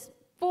want this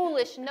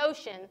foolish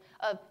notion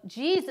of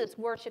Jesus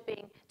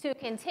worshiping to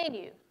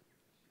continue.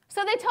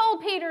 So they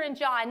told Peter and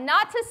John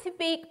not to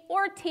speak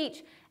or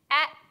teach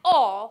at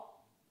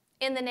all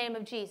in the name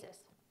of Jesus.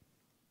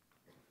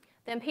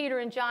 Then Peter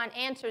and John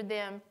answered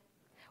them,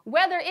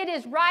 "Whether it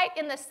is right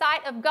in the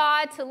sight of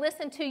God to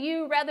listen to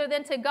you rather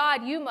than to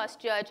God, you must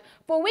judge.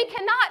 For we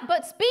cannot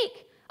but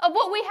speak of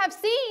what we have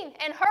seen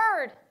and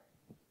heard."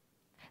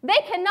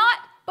 They cannot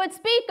but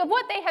speak of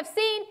what they have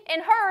seen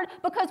and heard,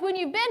 because when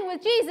you've been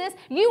with Jesus,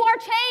 you are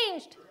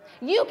changed.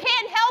 You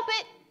can't help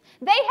it.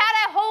 They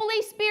had a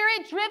Holy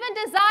Spirit-driven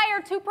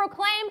desire to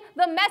proclaim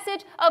the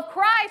message of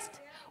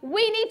Christ.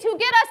 We need to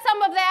get us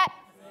some of that.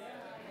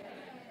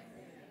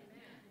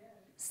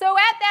 So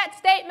at that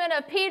statement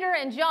of Peter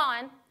and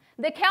John,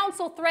 the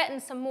council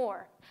threatened some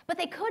more. But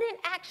they couldn't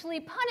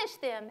actually punish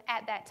them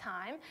at that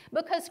time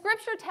because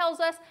Scripture tells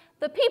us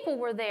the people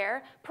were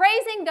there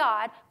praising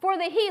God for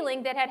the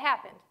healing that had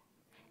happened.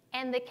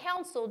 And the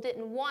council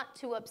didn't want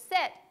to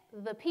upset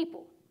the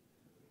people.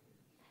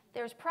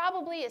 There's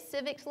probably a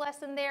civics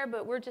lesson there,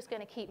 but we're just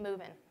going to keep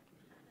moving.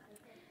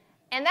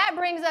 And that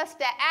brings us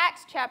to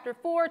Acts chapter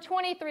 4,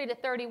 23 to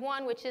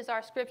 31, which is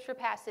our Scripture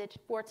passage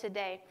for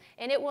today.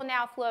 And it will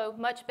now flow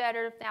much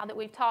better now that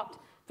we've talked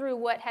through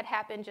what had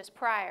happened just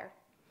prior.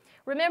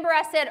 Remember,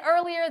 I said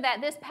earlier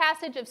that this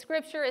passage of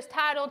Scripture is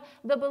titled,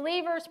 "The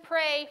Believers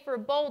Pray for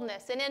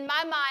Boldness." And in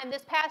my mind,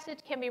 this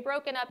passage can be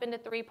broken up into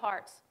three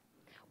parts.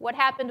 What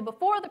happened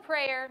before the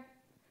prayer,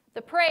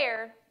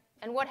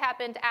 and what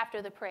happened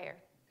after the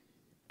prayer.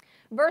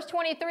 Verse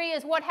 23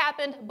 is what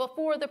happened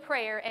before the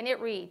prayer, and it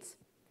reads,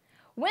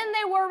 "When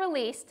they were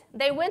released,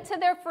 they went to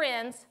their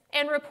friends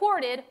and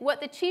reported what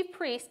the chief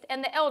priest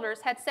and the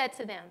elders had said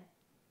to them."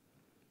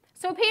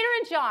 So Peter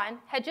and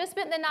John had just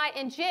spent the night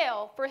in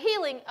jail for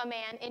healing a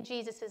man in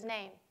Jesus'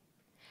 name.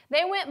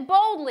 They went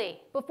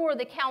boldly before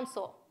the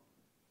council.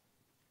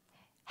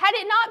 Had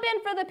it not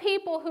been for the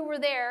people who were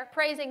there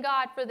praising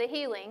God for the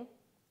healing,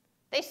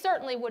 they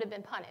certainly would have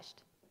been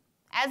punished.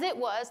 As it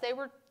was, they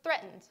were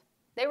threatened.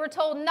 They were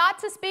told not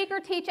to speak or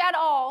teach at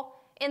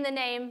all in the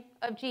name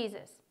of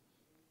Jesus.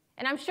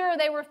 And I'm sure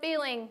they were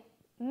feeling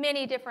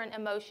many different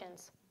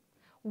emotions.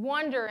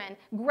 Wonder and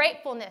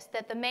gratefulness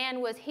that the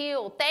man was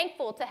healed,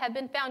 thankful to have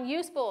been found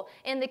useful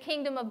in the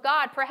kingdom of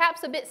God,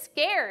 perhaps a bit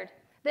scared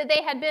that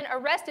they had been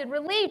arrested,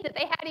 relieved that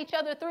they had each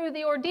other through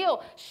the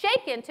ordeal,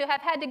 shaken to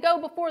have had to go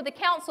before the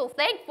council,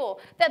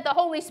 thankful that the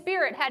Holy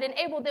Spirit had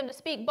enabled them to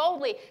speak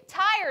boldly,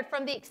 tired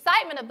from the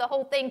excitement of the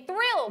whole thing,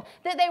 thrilled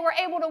that they were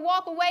able to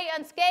walk away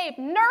unscathed,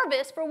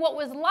 nervous for what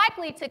was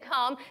likely to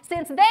come,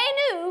 since they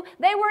knew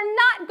they were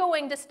not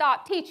going to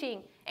stop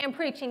teaching and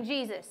preaching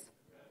Jesus.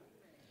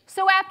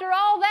 So after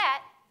all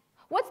that,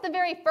 what's the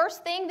very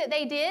first thing that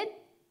they did?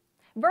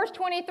 Verse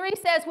 23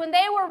 says, when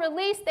they were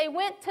released, they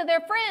went to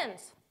their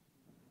friends.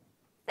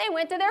 They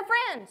went to their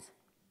friends.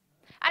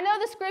 I know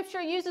the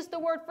Scripture uses the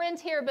word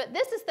friends here, but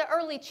this is the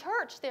early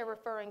church they're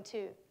referring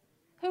to,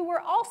 who were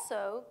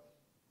also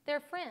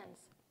their friends.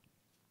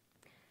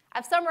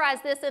 I've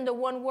summarized this into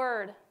one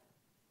word: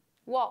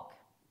 walk.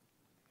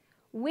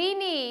 We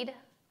need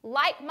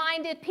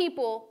like-minded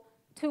people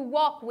to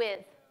walk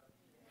with.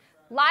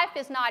 Life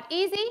is not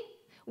easy.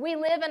 We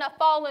live in a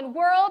fallen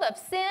world of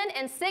sin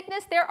and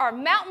sickness. There are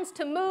mountains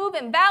to move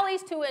and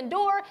valleys to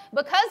endure.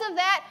 Because of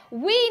that,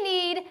 we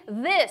need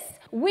this.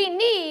 We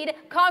need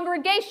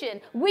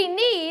congregation. We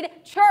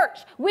need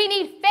church. We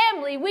need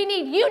family. We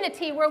need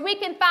unity where we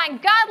can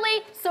find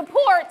godly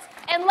support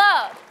and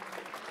love.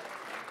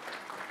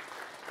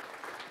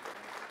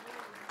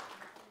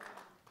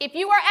 If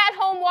you are at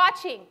home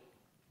watching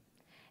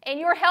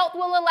and your health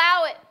will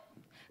allow it,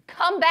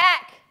 come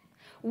back.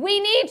 We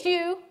need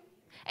you.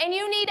 And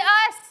you need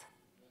us.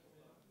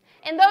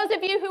 And those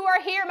of you who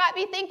are here might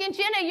be thinking,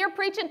 Jena, you're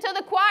preaching to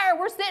the choir.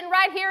 We're sitting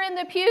right here in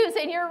the pews,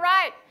 and you're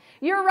right.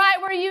 You're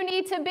right where you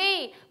need to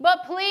be.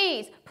 But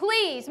please,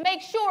 please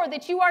make sure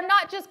that you are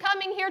not just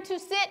coming here to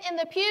sit in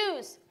the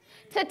pews,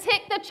 to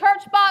tick the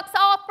church box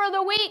off for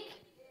the week.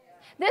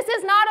 This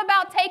is not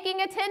about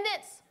taking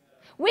attendance.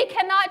 We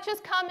cannot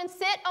just come and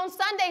sit on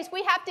Sundays.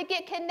 We have to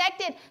get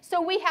connected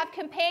so we have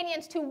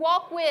companions to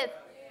walk with.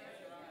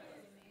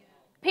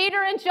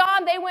 Peter and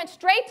John, they went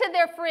straight to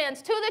their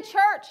friends, to the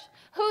church,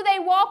 who they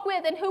walk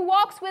with and who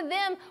walks with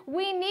them.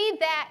 We need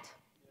that.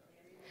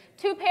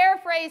 To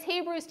paraphrase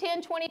Hebrews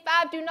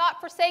 10:25, do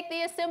not forsake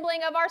the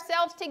assembling of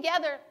ourselves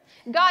together.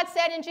 God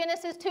said in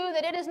Genesis 2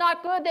 that it is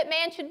not good that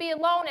man should be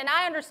alone, and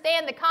I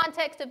understand the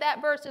context of that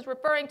verse is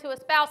referring to a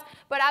spouse,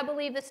 but I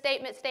believe the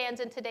statement stands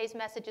in today's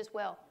message as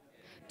well.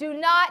 Do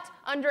not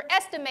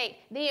underestimate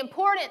the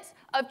importance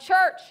of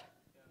church.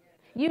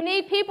 You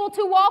need people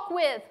to walk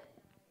with.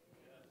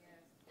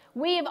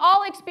 We've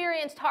all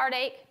experienced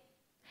heartache.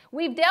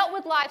 We've dealt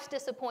with life's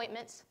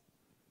disappointments.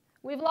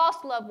 We've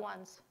lost loved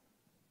ones.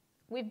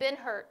 We've been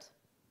hurt.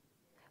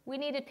 We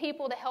needed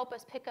people to help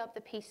us pick up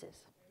the pieces.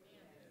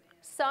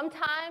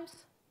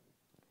 Sometimes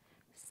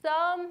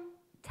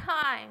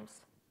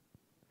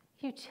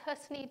you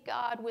just need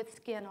God with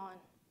skin on.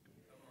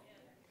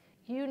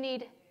 You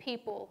need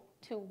people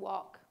to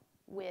walk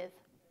with.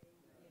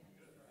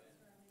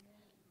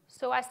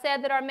 So I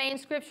said that our main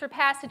scripture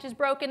passage is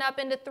broken up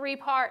into 3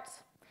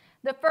 parts.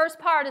 The first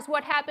part is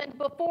what happened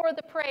before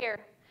the prayer.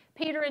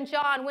 Peter and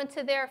John went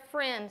to their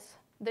friends,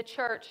 the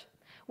church.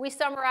 We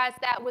summarize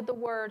that with the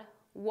word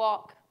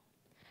walk.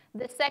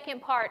 The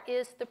second part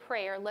is the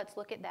prayer. Let's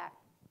look at that.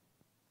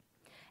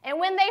 And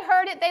when they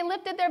heard it, they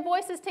lifted their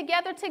voices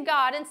together to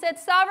God and said,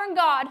 Sovereign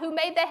God, who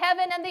made the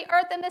heaven and the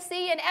earth and the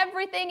sea and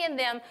everything in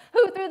them,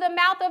 who through the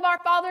mouth of our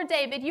father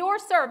David, your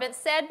servant,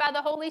 said by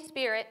the Holy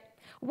Spirit,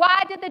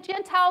 why did the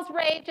Gentiles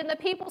rage and the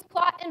peoples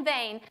plot in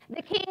vain?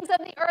 The kings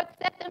of the earth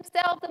set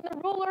themselves and the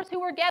rulers who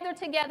were gathered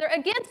together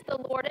against the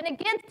Lord and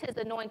against his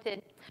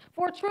anointed.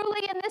 For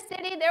truly in this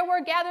city there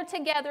were gathered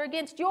together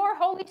against your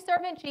holy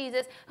servant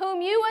Jesus,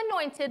 whom you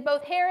anointed,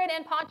 both Herod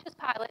and Pontius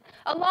Pilate,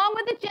 along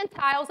with the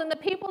Gentiles and the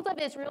peoples of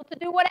Israel, to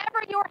do whatever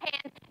your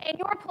hand and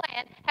your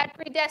plan had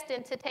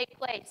predestined to take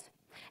place.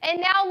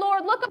 And now,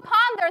 Lord, look upon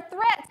their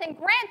threats and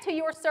grant to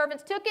your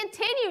servants to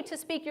continue to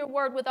speak your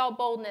word with all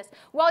boldness,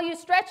 while you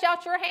stretch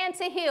out your hand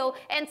to heal,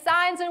 and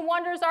signs and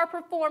wonders are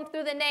performed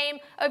through the name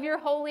of your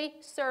holy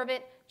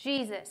servant,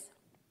 Jesus.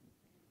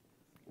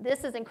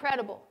 This is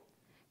incredible.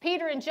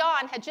 Peter and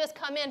John had just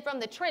come in from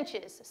the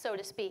trenches, so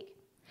to speak.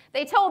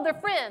 They told their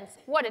friends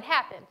what had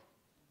happened.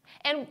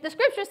 And the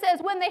scripture says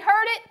when they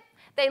heard it,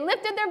 they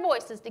lifted their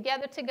voices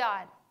together to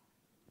God.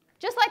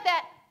 Just like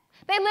that.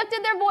 They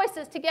lifted their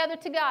voices together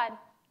to God.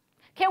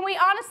 Can we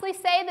honestly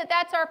say that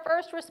that's our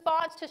first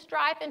response to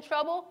strife and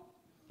trouble?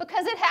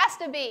 Because it has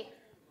to be.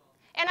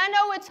 And I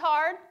know it's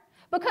hard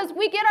because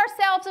we get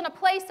ourselves in a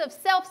place of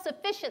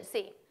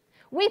self-sufficiency.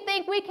 We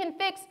think we can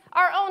fix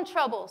our own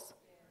troubles.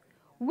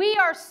 We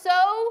are so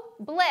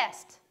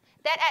blessed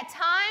that at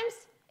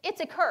times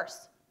it's a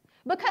curse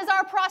because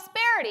our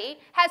prosperity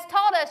has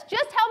taught us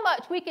just how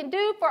much we can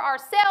do for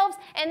ourselves,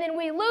 and then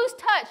we lose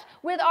touch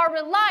with our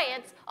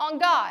reliance on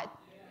God.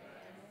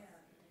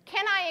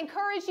 Can I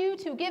encourage you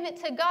to give it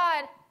to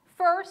God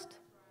first?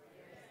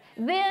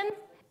 Then,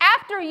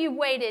 after you've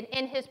waited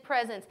in his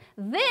presence,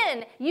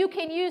 then you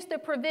can use the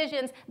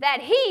provisions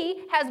that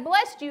he has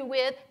blessed you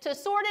with to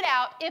sort it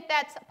out if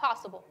that's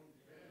possible.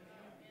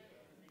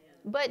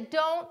 But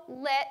don't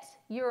let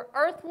your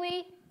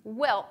earthly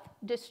wealth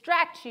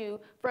distract you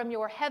from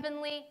your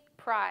heavenly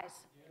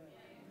prize.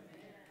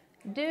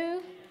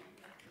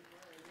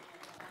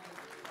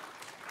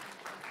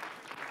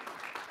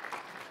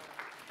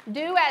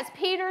 Do as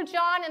Peter,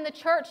 John, and the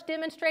church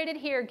demonstrated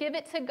here. Give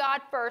it to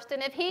God first.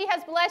 And if he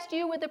has blessed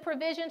you with the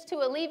provisions to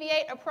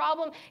alleviate a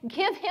problem,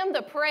 give him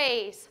the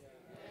praise.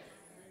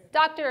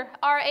 Dr.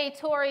 R.A.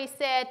 Torrey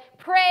said,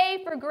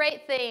 pray for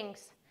great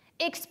things.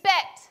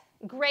 Expect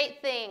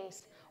great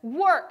things.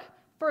 Work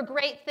for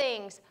great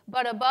things.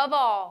 But above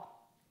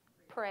all,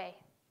 pray.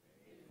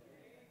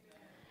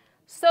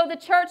 So the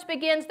church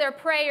begins their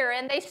prayer,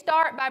 and they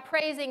start by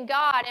praising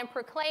God and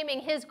proclaiming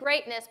his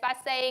greatness by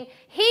saying,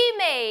 he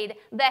made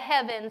the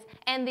heavens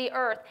and the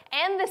earth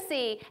and the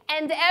sea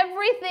and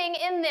everything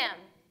in them.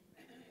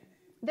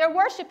 They're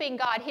worshiping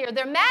God here.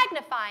 They're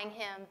magnifying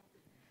him.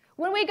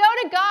 When we go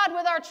to God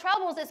with our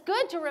troubles, it's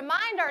good to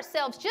remind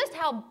ourselves just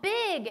how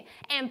big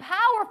and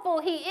powerful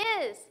he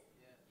is.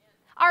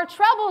 Our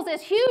troubles,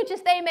 as huge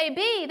as they may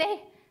be,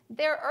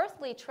 they're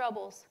earthly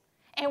troubles,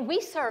 and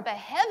we serve a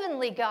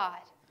heavenly God.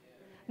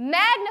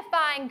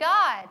 Magnifying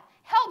God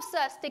helps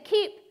us to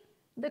keep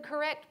the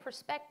correct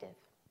perspective.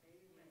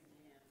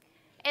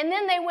 And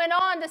then they went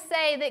on to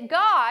say that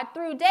God,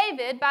 through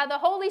David, by the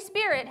Holy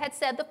Spirit, had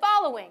said the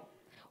following.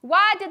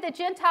 Why did the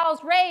Gentiles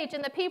rage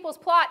and the peoples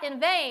plot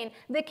in vain?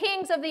 The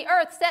kings of the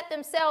earth set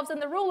themselves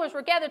and the rulers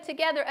were gathered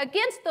together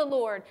against the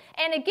Lord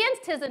and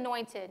against his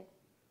anointed.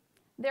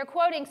 They're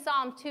quoting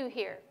Psalm 2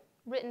 here,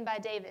 written by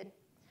David.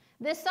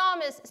 This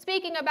psalm is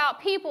speaking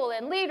about people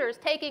and leaders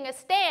taking a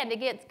stand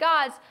against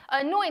God's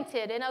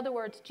anointed, in other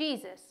words,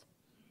 Jesus.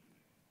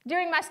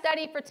 During my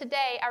study for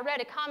today, I read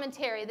a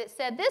commentary that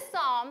said this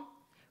psalm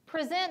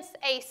presents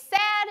a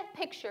sad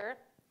picture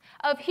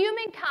of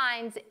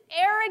humankind's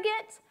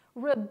arrogant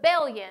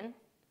rebellion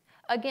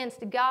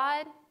against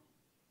God,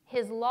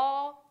 his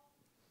law,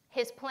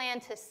 his plan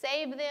to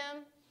save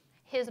them,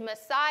 his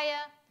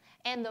Messiah,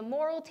 and the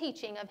moral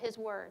teaching of his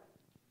word.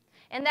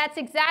 And that's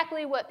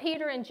exactly what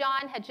Peter and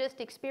John had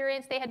just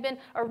experienced. They had been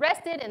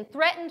arrested and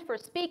threatened for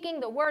speaking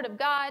the word of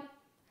God.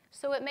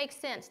 So it makes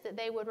sense that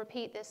they would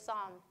repeat this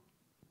psalm.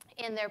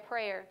 in their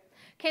prayer.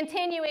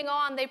 Continuing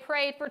on, they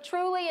prayed, "For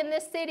truly in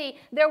this city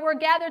there were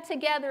gathered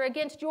together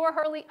against your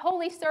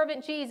holy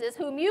servant Jesus,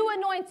 whom you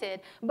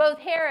anointed, both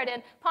Herod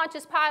and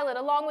Pontius Pilate,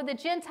 along with the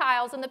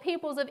Gentiles and the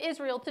peoples of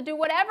Israel, to do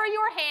whatever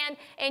your hand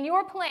and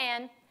your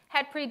plan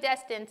had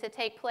predestined to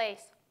take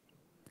place."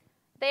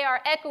 They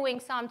are echoing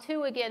Psalm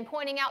 2 again,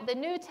 pointing out the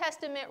New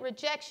Testament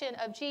rejection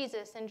of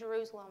Jesus in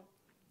Jerusalem.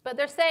 But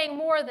they're saying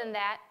more than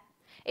that.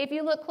 If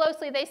you look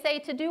closely, they say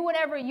to do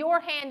whatever your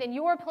hand and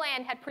your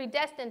plan had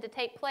predestined to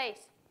take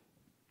place.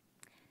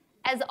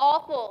 As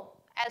awful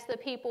as the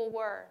people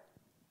were,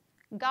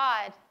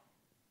 God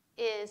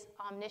is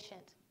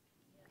omniscient.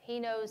 He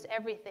knows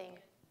everything.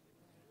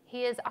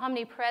 He is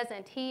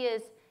omnipresent. He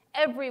is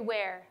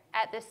everywhere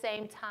at the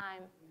same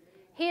time.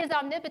 He is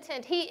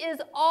omnipotent. He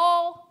is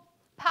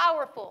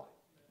all-powerful.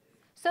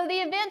 So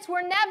the events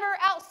were never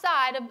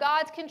outside of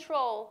God's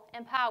control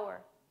and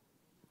power.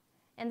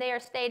 And they are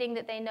stating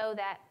that they know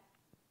that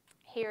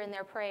here in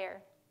their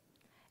prayer.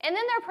 And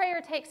then their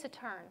prayer takes a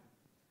turn.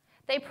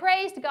 They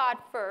praised God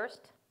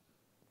first.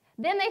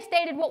 Then they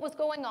stated what was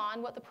going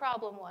on, what the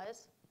problem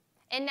was.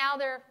 And now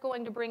they're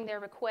going to bring their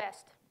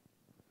request.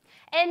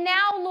 "And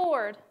now,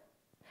 Lord,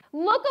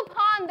 look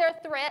upon their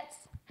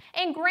threats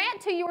and grant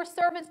to your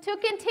servants to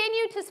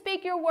continue to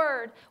speak your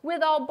word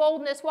with all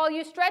boldness while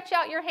you stretch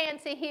out your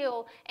hand to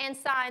heal, and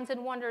signs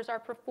and wonders are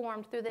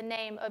performed through the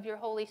name of your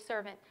holy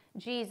servant,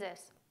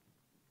 Jesus."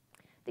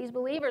 These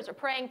believers are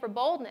praying for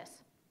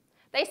boldness.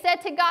 They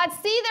said to God,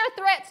 "See their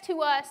threats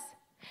to us,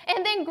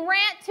 and then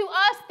grant to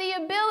us the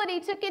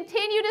ability to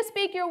continue to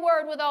speak your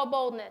word with all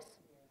boldness."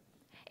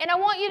 And I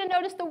want you to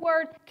notice the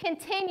word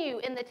 "continue"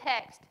 in the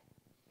text.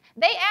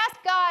 They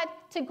asked God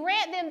to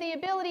grant them the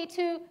ability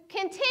to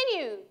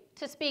continue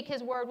to speak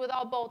his word with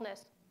all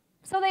boldness.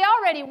 So they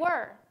already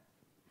were.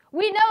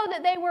 We know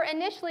that they were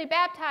initially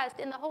baptized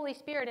in the Holy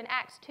Spirit in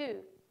Acts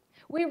 2.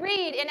 We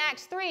read in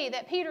Acts 3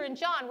 that Peter and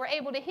John were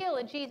able to heal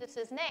in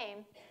Jesus'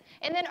 name.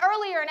 And then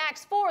earlier in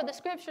Acts 4, the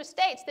scripture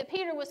states that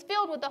Peter was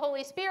filled with the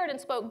Holy Spirit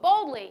and spoke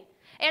boldly,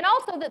 and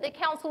also that the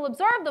council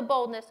observed the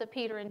boldness of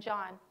Peter and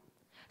John.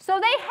 So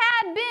they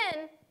had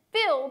been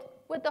filled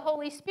with the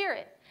Holy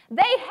Spirit.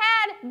 They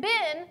had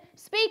been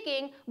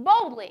speaking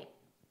boldly.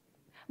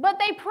 But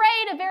they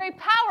prayed a very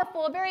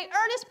powerful, a very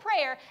earnest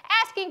prayer,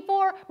 asking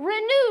for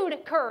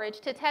renewed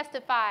courage to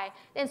testify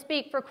and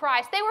speak for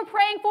Christ. They were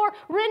praying for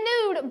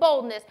renewed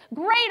boldness,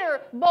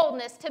 greater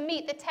boldness to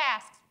meet the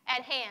tasks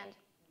at hand.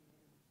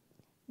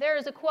 There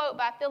is a quote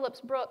by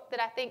Phillips Brooks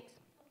that I think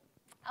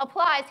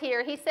applies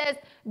here. He says,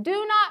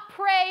 "Do not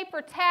pray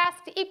for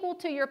tasks equal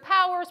to your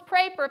powers.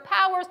 Pray for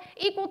powers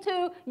equal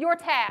to your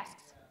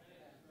tasks."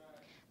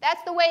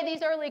 That's the way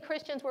these early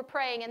Christians were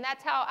praying, and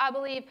that's how I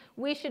believe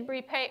we should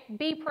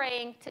be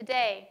praying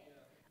today,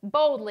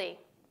 boldly.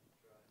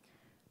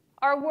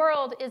 Our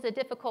world is a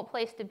difficult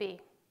place to be.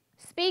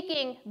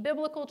 Speaking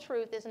biblical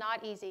truth is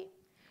not easy.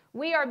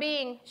 We are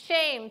being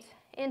shamed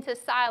into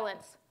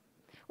silence.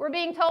 We're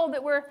being told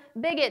that we're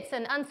bigots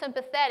and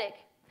unsympathetic,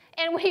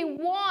 and we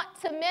want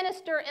to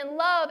minister in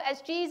love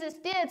as Jesus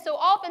did. So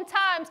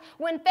oftentimes,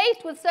 when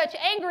faced with such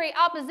angry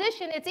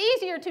opposition, it's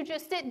easier to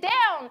just sit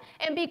down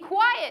and be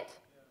quiet.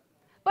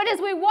 But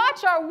as we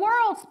watch our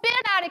world spin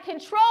out of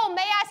control,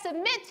 may I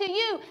submit to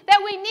you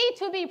that we need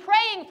to be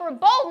praying for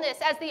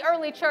boldness as the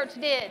early church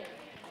did.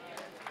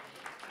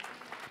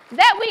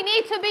 That we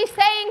need to be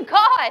saying,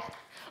 "God,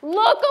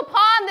 look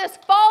upon this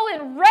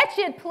fallen,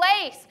 wretched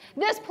place,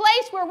 this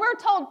place where we're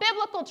told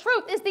biblical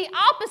truth is the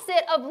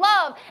opposite of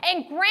love,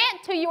 and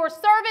grant to your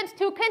servants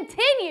to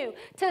continue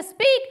to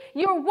speak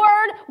your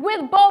word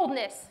with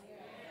boldness."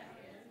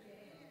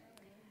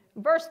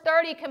 Verse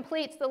 30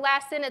 completes the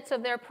last sentence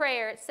of their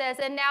prayer. It says,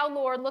 "And now,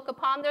 Lord, look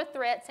upon their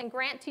threats and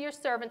grant to your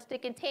servants to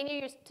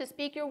continue to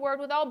speak your word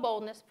with all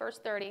boldness," verse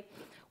 30,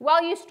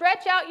 "while you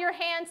stretch out your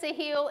hands to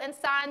heal, and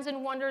signs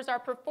and wonders are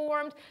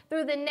performed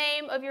through the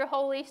name of your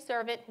holy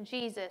servant,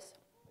 Jesus."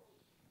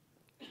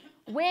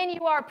 When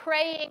you are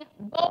praying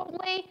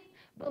boldly,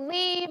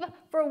 believe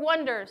for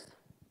wonders.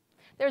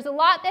 There's a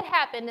lot that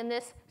happened in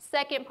this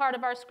second part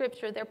of our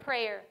scripture, their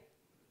prayer.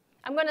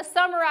 I'm going to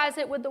summarize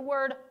it with the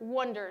word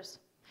wonders,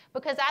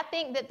 because I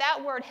think that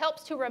that word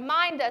helps to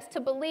remind us to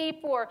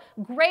believe for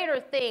greater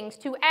things,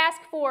 to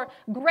ask for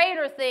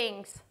greater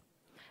things.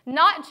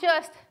 Not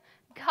just,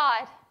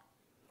 "God,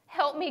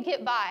 help me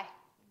get by.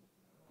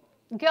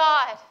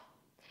 God,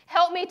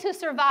 help me to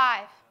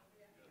survive."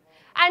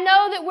 I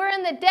know that we're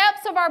in the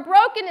depths of our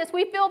brokenness.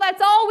 We feel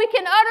that's all we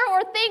can utter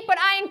or think, but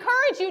I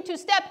encourage you to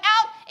step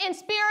out in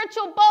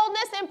spiritual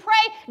boldness and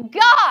pray,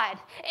 "God,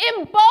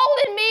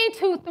 embolden me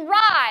to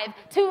thrive,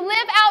 to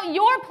live out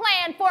your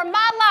plan for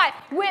my life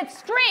with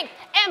strength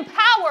and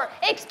power,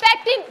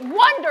 expecting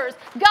wonders.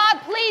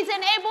 God, please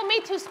enable me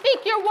to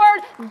speak your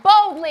word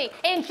boldly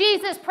in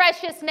Jesus'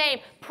 precious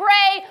name."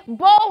 Pray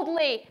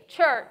boldly,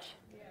 church.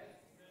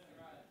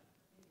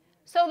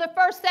 So the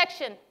first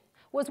section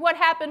was what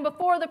happened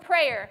before the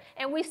prayer,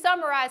 and we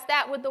summarized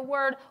that with the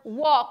word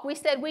walk. We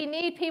said we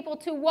need people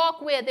to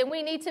walk with, and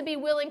we need to be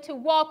willing to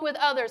walk with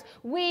others.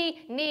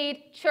 We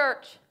need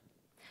church.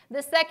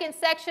 The second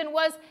section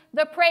was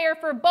the prayer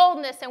for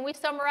boldness, and we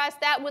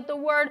summarized that with the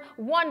word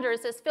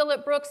wonders. As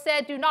Philip Brooks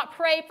said, do not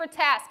pray for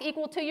tasks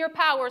equal to your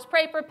powers.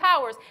 Pray for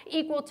powers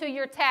equal to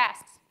your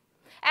tasks.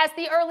 As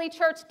the early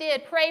church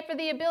did, pray for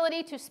the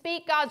ability to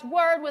speak God's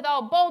word with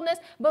all boldness,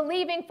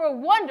 believing for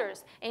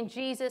wonders in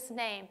Jesus'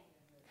 name.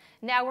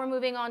 Now we're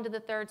moving on to the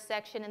third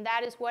section, and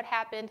that is what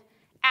happened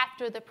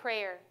after the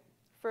prayer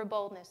for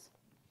boldness.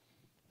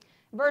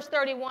 Verse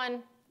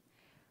 31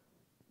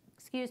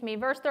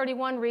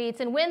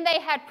 reads, and when they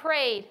had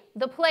prayed,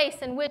 the place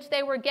in which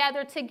they were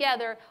gathered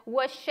together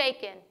was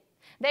shaken.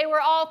 They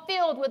were all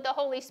filled with the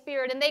Holy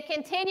Spirit, and they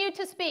continued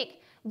to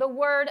speak the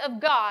word of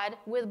God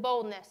with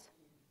boldness.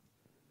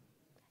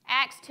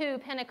 Acts 2,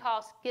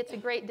 Pentecost gets a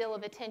great deal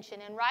of attention,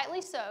 and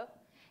rightly so.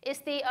 It's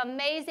the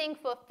amazing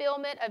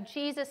fulfillment of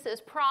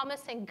Jesus'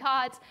 promise and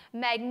God's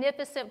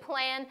magnificent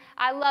plan.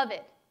 I love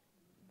it.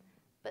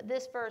 But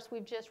this verse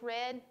we've just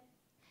read,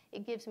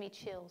 it gives me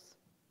chills.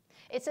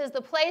 It says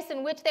the place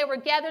in which they were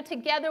gathered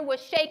together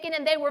was shaken,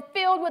 and they were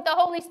filled with the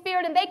Holy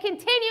Spirit, and they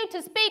continued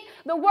to speak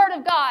the word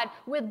of God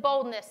with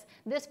boldness.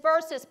 This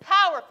verse is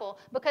powerful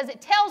because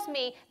it tells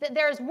me that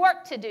there is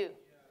work to do.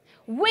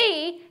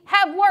 We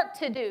have work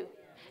to do.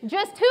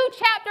 Just 2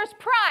 chapters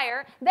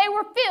prior, they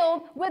were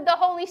filled with the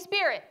Holy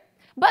Spirit.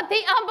 But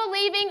the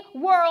unbelieving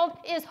world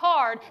is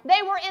hard.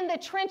 They were in the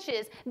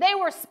trenches. They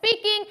were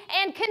speaking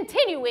and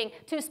continuing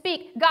to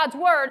speak God's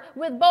word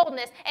with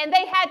boldness. And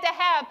they had to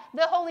have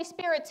the Holy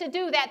Spirit to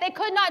do that. They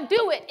could not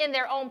do it in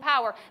their own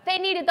power. They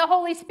needed the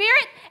Holy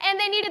Spirit, and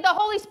they needed the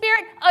Holy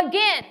Spirit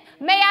again.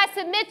 May I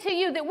submit to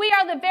you that we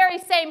are the very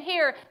same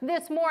here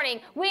this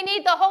morning. We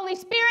need the Holy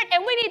Spirit,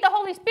 and we need the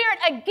Holy Spirit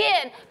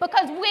again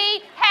because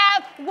we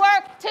have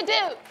work to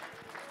do.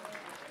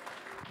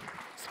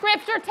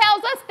 Scripture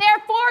tells us,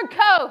 therefore,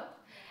 go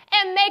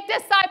and make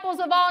disciples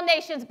of all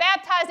nations,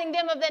 baptizing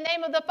them of the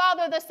name of the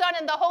Father, the Son,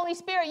 and the Holy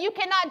Spirit. You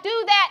cannot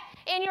do that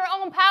in your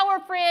own power,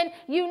 friend.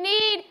 You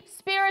need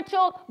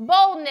spiritual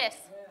boldness.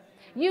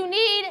 You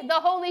need the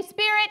Holy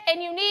Spirit,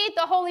 and you need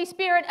the Holy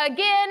Spirit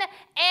again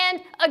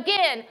and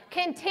again.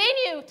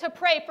 Continue to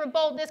pray for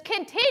boldness.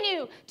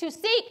 Continue to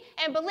seek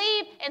and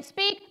believe and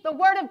speak the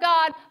word of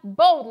God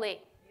boldly.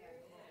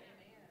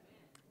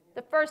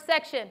 The first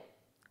section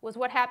was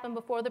what happened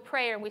before the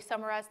prayer, and we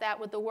summarized that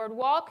with the word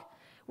walk.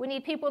 We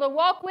need people to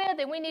walk with,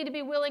 and we need to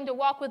be willing to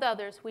walk with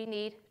others. We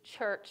need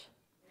church.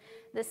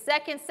 The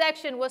second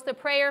section was the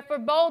prayer for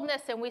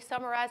boldness, and we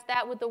summarized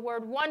that with the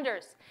word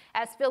wonders.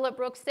 As Philip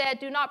Brooks said,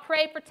 do not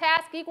pray for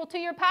tasks equal to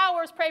your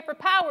powers, pray for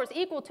powers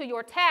equal to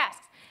your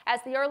tasks.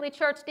 As the early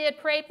church did,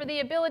 pray for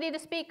the ability to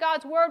speak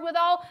God's word with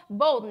all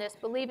boldness,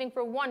 believing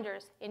for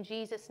wonders in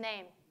Jesus'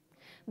 name.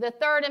 The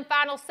third and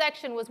final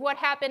section was what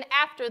happened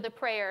after the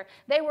prayer.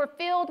 They were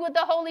filled with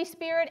the Holy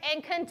Spirit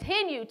and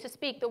continued to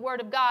speak the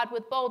word of God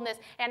with boldness.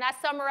 And I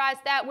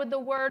summarized that with the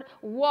word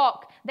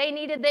walk. They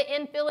needed the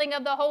infilling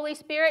of the Holy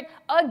Spirit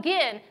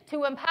again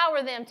to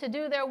empower them to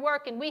do their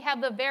work. And we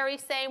have the very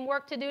same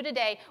work to do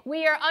today.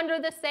 We are under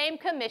the same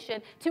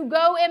commission to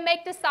go and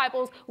make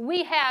disciples.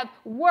 We have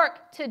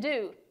work to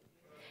do.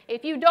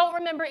 If you don't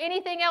remember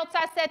anything else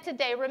I said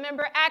today,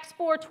 remember Acts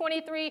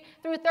 4:23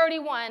 through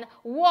 31.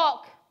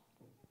 Walk.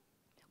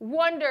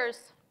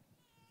 Wonders,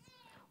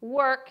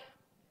 work.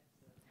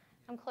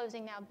 I'm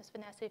closing now, Miss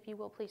Vanessa, if you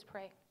will, please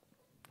pray.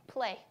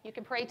 Play. You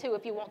can pray too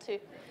if you want to.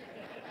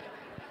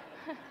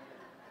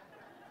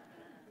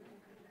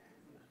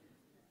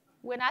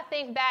 When I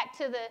think back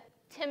to the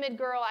timid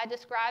girl I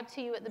described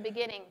to you at the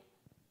beginning,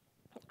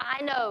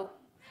 I know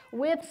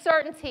with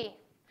certainty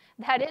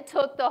that it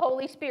took the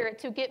Holy Spirit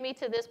to get me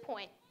to this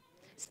point.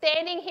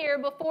 Standing here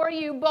before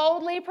you,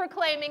 boldly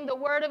proclaiming the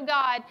word of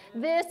God.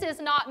 This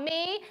is not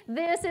me.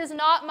 This is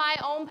not my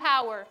own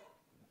power.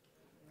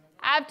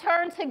 I've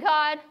turned to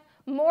God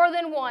more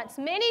than once,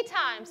 many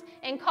times,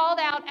 and called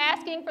out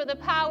asking for the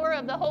power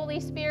of the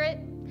Holy Spirit.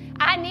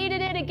 I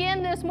needed it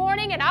again this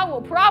morning, and I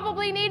will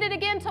probably need it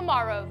again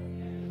tomorrow.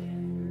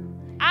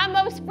 I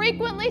most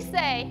frequently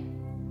say,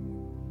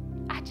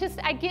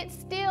 I get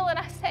still and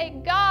I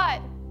say,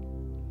 God,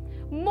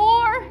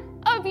 more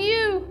of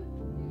you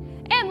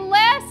and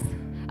less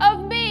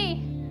of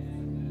me.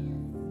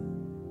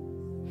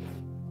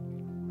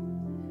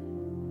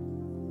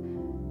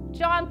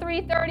 John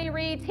 3:30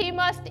 reads, he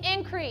must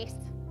increase,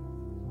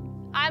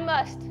 I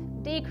must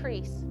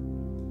decrease.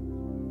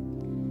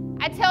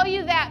 I tell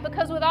you that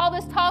because with all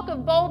this talk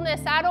of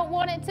boldness, I don't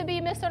want it to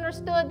be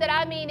misunderstood that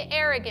I mean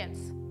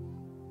arrogance.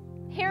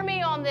 Hear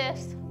me on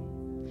this.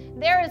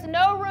 There is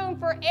no room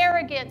for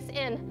arrogance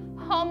in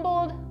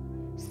humbled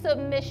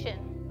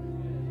submission.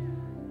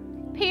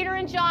 Peter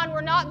and John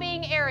were not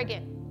being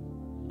arrogant.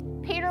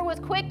 Peter was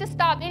quick to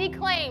stop any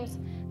claims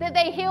that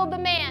they healed the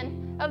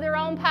man of their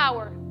own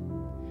power.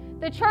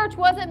 The church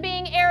wasn't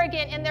being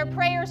arrogant in their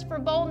prayers for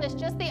boldness,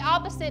 just the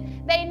opposite.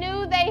 They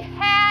knew they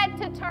had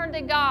to turn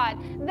to God.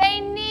 They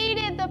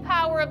needed the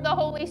power of the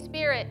Holy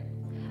Spirit.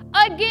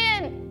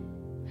 Again,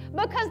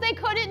 because they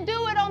couldn't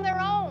do it on their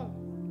own.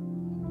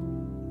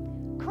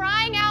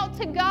 Crying out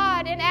to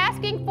God and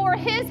asking for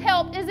His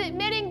help is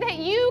admitting that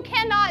you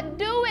cannot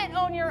do it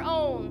on your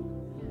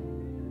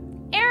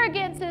own.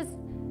 Arrogance is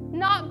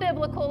not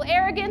biblical.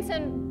 Arrogance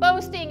and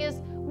boasting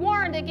is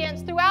warned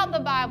against throughout the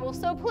Bible.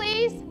 So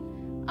please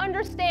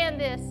understand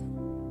this.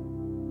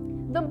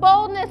 The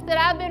boldness that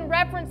I've been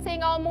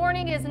referencing all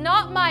morning is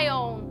not my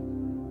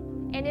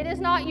own, and it is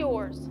not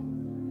yours.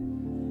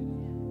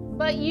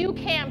 But you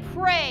can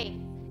pray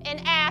and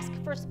ask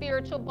for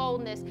spiritual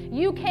boldness.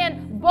 You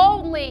can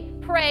boldly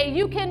pray.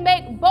 You can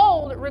make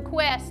bold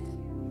requests.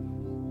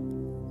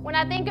 When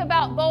I think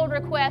about bold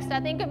requests, I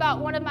think about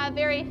one of my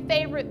very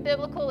favorite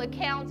biblical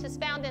accounts. It's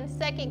found in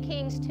 2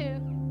 Kings 2.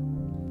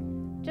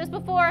 Just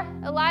before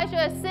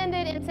Elijah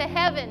ascended into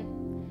heaven,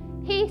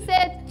 he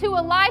said to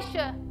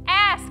Elisha,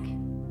 "Ask,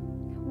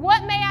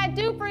 what may I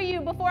do for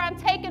you before I'm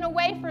taken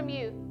away from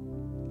you?"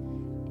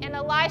 And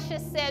Elisha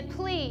said,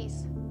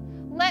 "Please,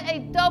 let a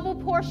double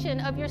portion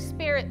of your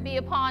spirit be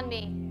upon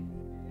me."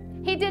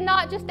 He did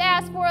not just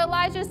ask for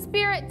Elijah's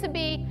spirit to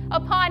be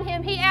upon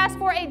him. He asked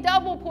for a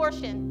double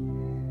portion.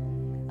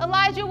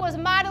 Elijah was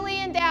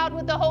mightily endowed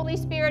with the Holy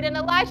Spirit, and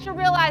Elisha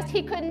realized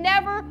he could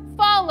never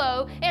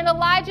follow in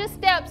Elijah's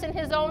steps in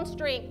his own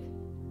strength.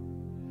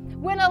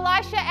 When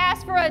Elisha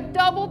asked for a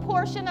double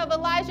portion of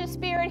Elijah's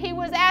spirit, he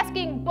was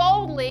asking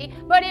boldly,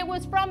 but it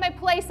was from a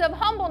place of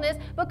humbleness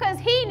because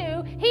he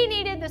knew he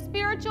needed the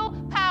spiritual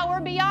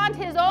power beyond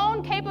his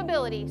own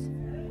capabilities.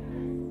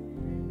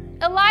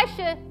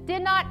 Elisha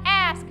did not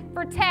ask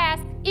for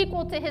tasks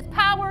equal to his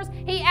powers.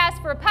 He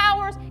asked for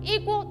powers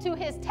equal to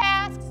his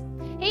tasks.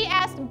 He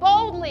asked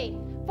boldly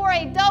for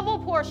a double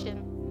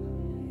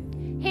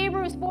portion.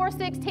 Hebrews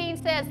 4:16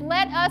 says,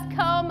 "Let us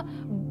come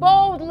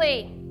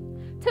boldly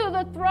to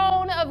the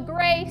throne of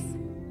grace,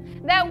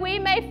 that we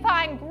may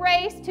find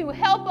grace to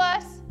help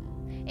us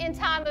in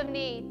time of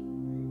need."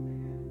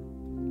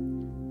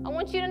 I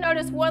want you to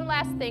notice one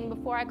last thing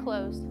before I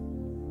close,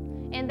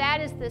 and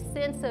that is the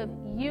sense of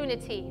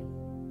unity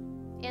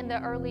in the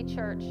early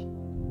church.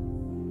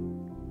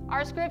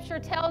 Our scripture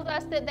tells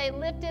us that they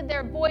lifted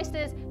their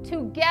voices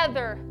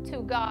together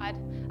to God.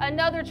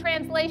 Another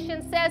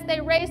translation says they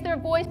raised their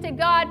voice to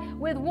God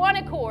with one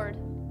accord.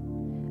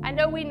 I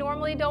know we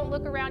normally don't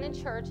look around in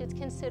church. It's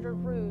considered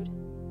rude.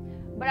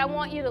 But I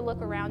want you to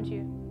look around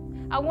you.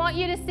 I want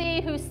you to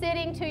see who's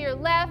sitting to your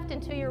left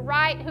and to your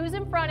right, who's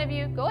in front of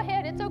you. Go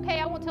ahead. It's okay.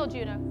 I won't tell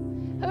Jena.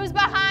 Who's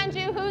behind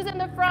you, who's in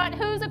the front,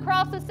 who's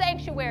across the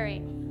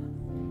sanctuary.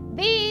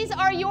 These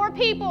are your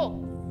people.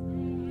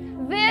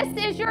 This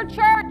is your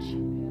church.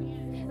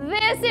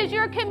 This is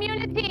your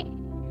community.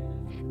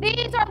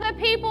 These are the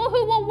people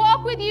who will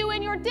walk with you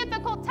in your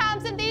difficult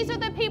times, and these are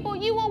the people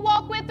you will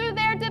walk with through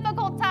their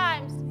difficult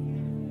times.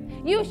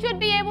 You should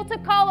be able to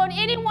call on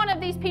any one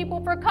of these people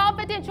for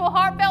confidential,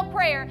 heartfelt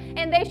prayer,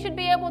 and they should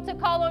be able to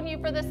call on you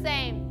for the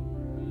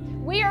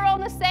same. We are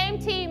on the same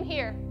team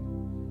here.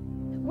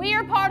 We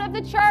are part of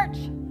the church.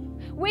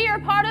 We are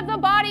part of the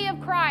body of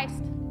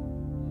Christ.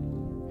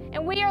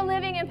 And we are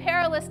living in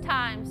perilous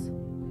times,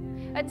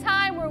 a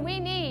time where we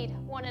need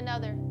one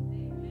another.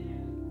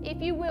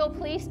 If you will,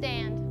 please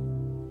stand.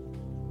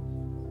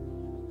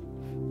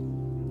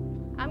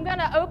 I'm going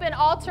to open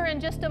altar in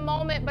just a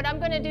moment, but I'm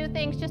going to do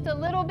things just a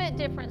little bit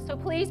different, so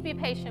please be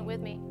patient with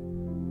me.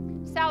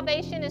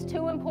 Salvation is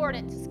too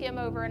important to skim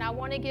over, and I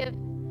want to give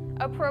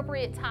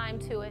appropriate time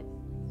to it.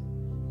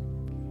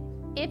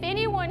 If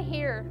anyone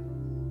here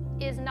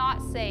is not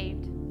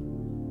saved,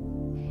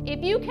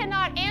 if you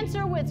cannot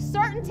answer with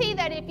certainty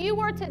that if you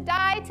were to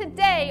die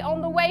today on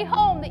the way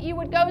home that you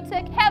would go to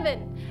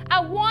heaven,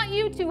 I want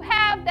you to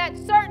have that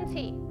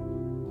certainty.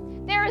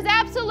 There is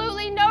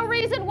absolutely no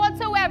reason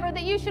whatsoever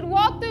that you should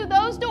walk through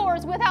those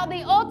doors without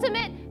the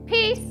ultimate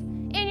peace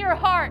in your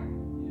heart.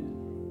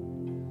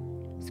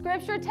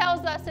 Scripture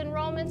tells us in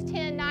Romans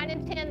 10:9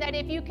 and 10 that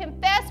if you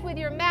confess with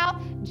your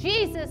mouth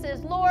Jesus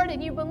is Lord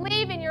and you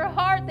believe in your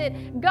heart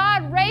that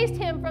God raised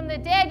him from the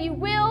dead, you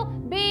will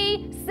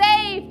be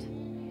saved.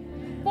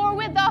 For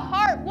with the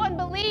heart one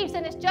believes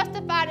and is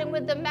justified, and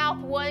with the mouth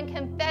one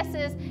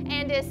confesses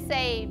and is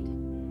saved.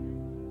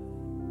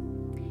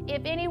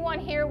 If anyone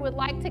here would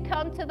like to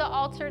come to the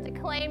altar to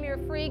claim your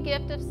free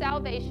gift of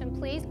salvation,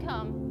 please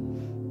come.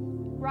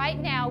 Right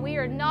now, we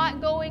are not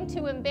going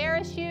to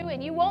embarrass you,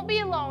 and you won't be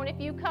alone if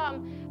you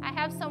come. I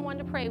have someone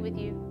to pray with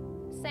you.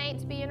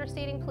 Saints, be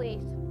interceding,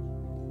 please.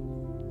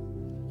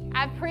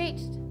 I've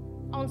preached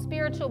on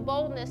spiritual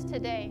boldness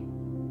today.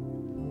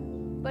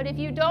 But if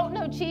you don't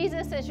know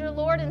Jesus as your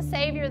Lord and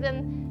Savior,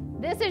 then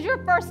this is your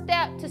first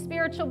step to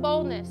spiritual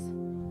boldness.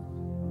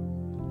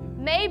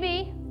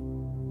 Maybe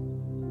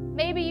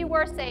you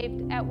were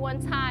saved at one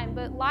time,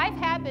 but life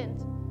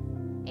happened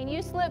and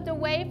you slipped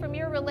away from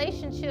your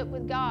relationship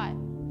with God.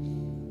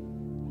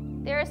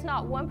 There is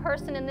not one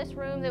person in this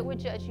room that would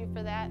judge you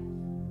for that.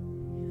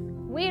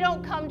 We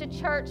don't come to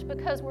church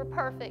because we're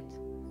perfect.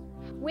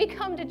 We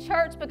come to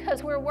church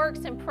because we're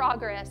works in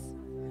progress.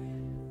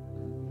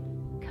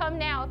 Come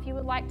now if you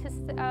would like to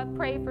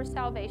pray for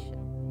salvation.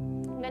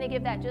 I'm going to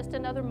give that just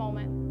another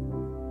moment.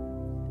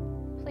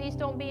 Please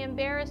don't be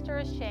embarrassed or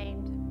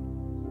ashamed.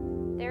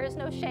 There is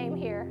no shame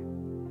here.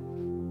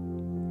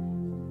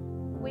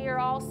 We are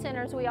all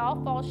sinners. We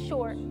all fall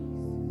short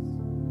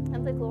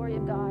of the glory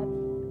of God.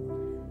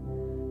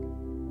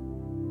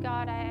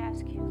 God, I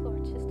ask you,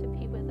 Lord, just to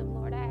be with them,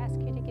 Lord. I ask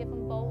you to give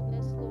them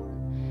boldness, Lord.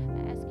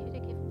 I ask you to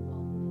give them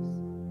boldness.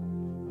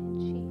 In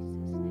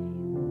Jesus' name.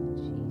 In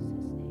Jesus'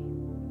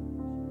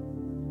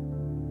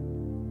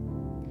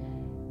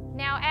 name.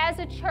 Now, as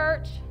a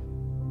church,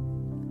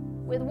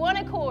 with one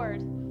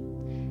accord,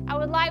 I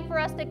would like for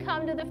us to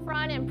come to the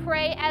front and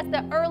pray as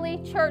the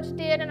early church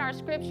did in our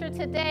scripture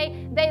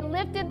today. They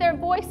lifted their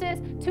voices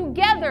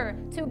together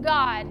to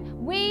God.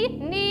 We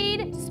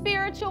need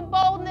spiritual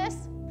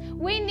boldness.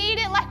 We need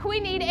it like we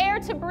need air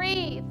to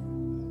breathe.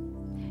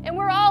 And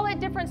we're all at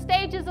different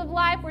stages of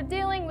life. We're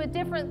dealing with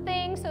different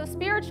things. So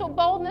spiritual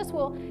boldness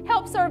will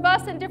help serve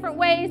us in different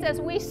ways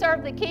as we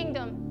serve the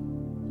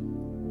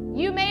kingdom.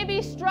 You may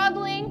be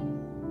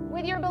struggling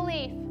with your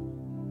belief.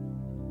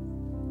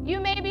 You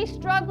may be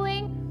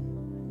struggling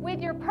with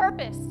your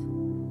purpose.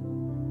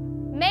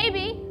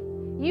 Maybe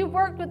you've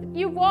walked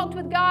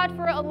with God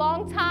for a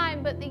long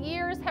time, but the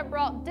years have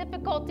brought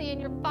difficulty and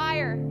your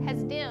fire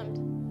has dimmed.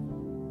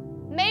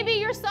 Maybe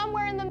you're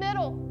somewhere in the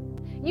middle.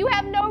 You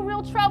have no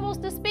real troubles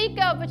to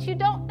speak of, but you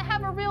don't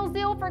have a real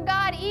zeal for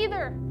God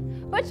either.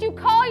 But you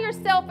call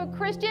yourself a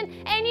Christian,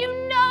 and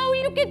you know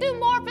you could do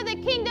more for the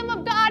kingdom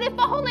of God if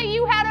only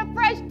you had a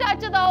fresh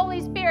touch of the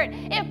Holy Spirit,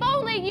 if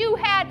only you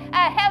had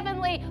a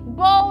heavenly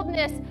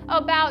boldness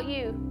about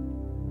you.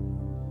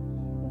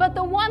 But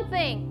the one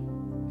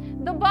thing,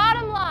 the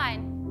bottom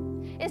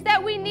line, is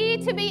that we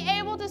need to be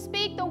able to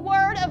speak the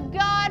word of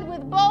God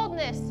with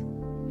boldness.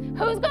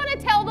 Who's going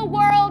to tell the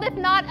world if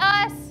not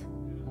us?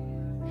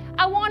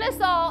 I want us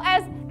all,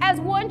 as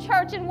one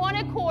church in one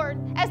accord,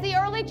 as the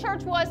early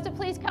church was, to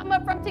please come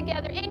up from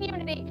together in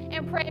unity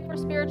and pray for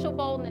spiritual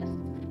boldness.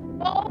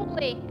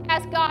 Boldly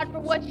ask God for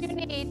what you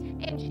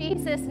need in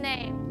Jesus'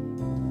 name.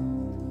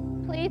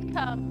 Please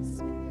come.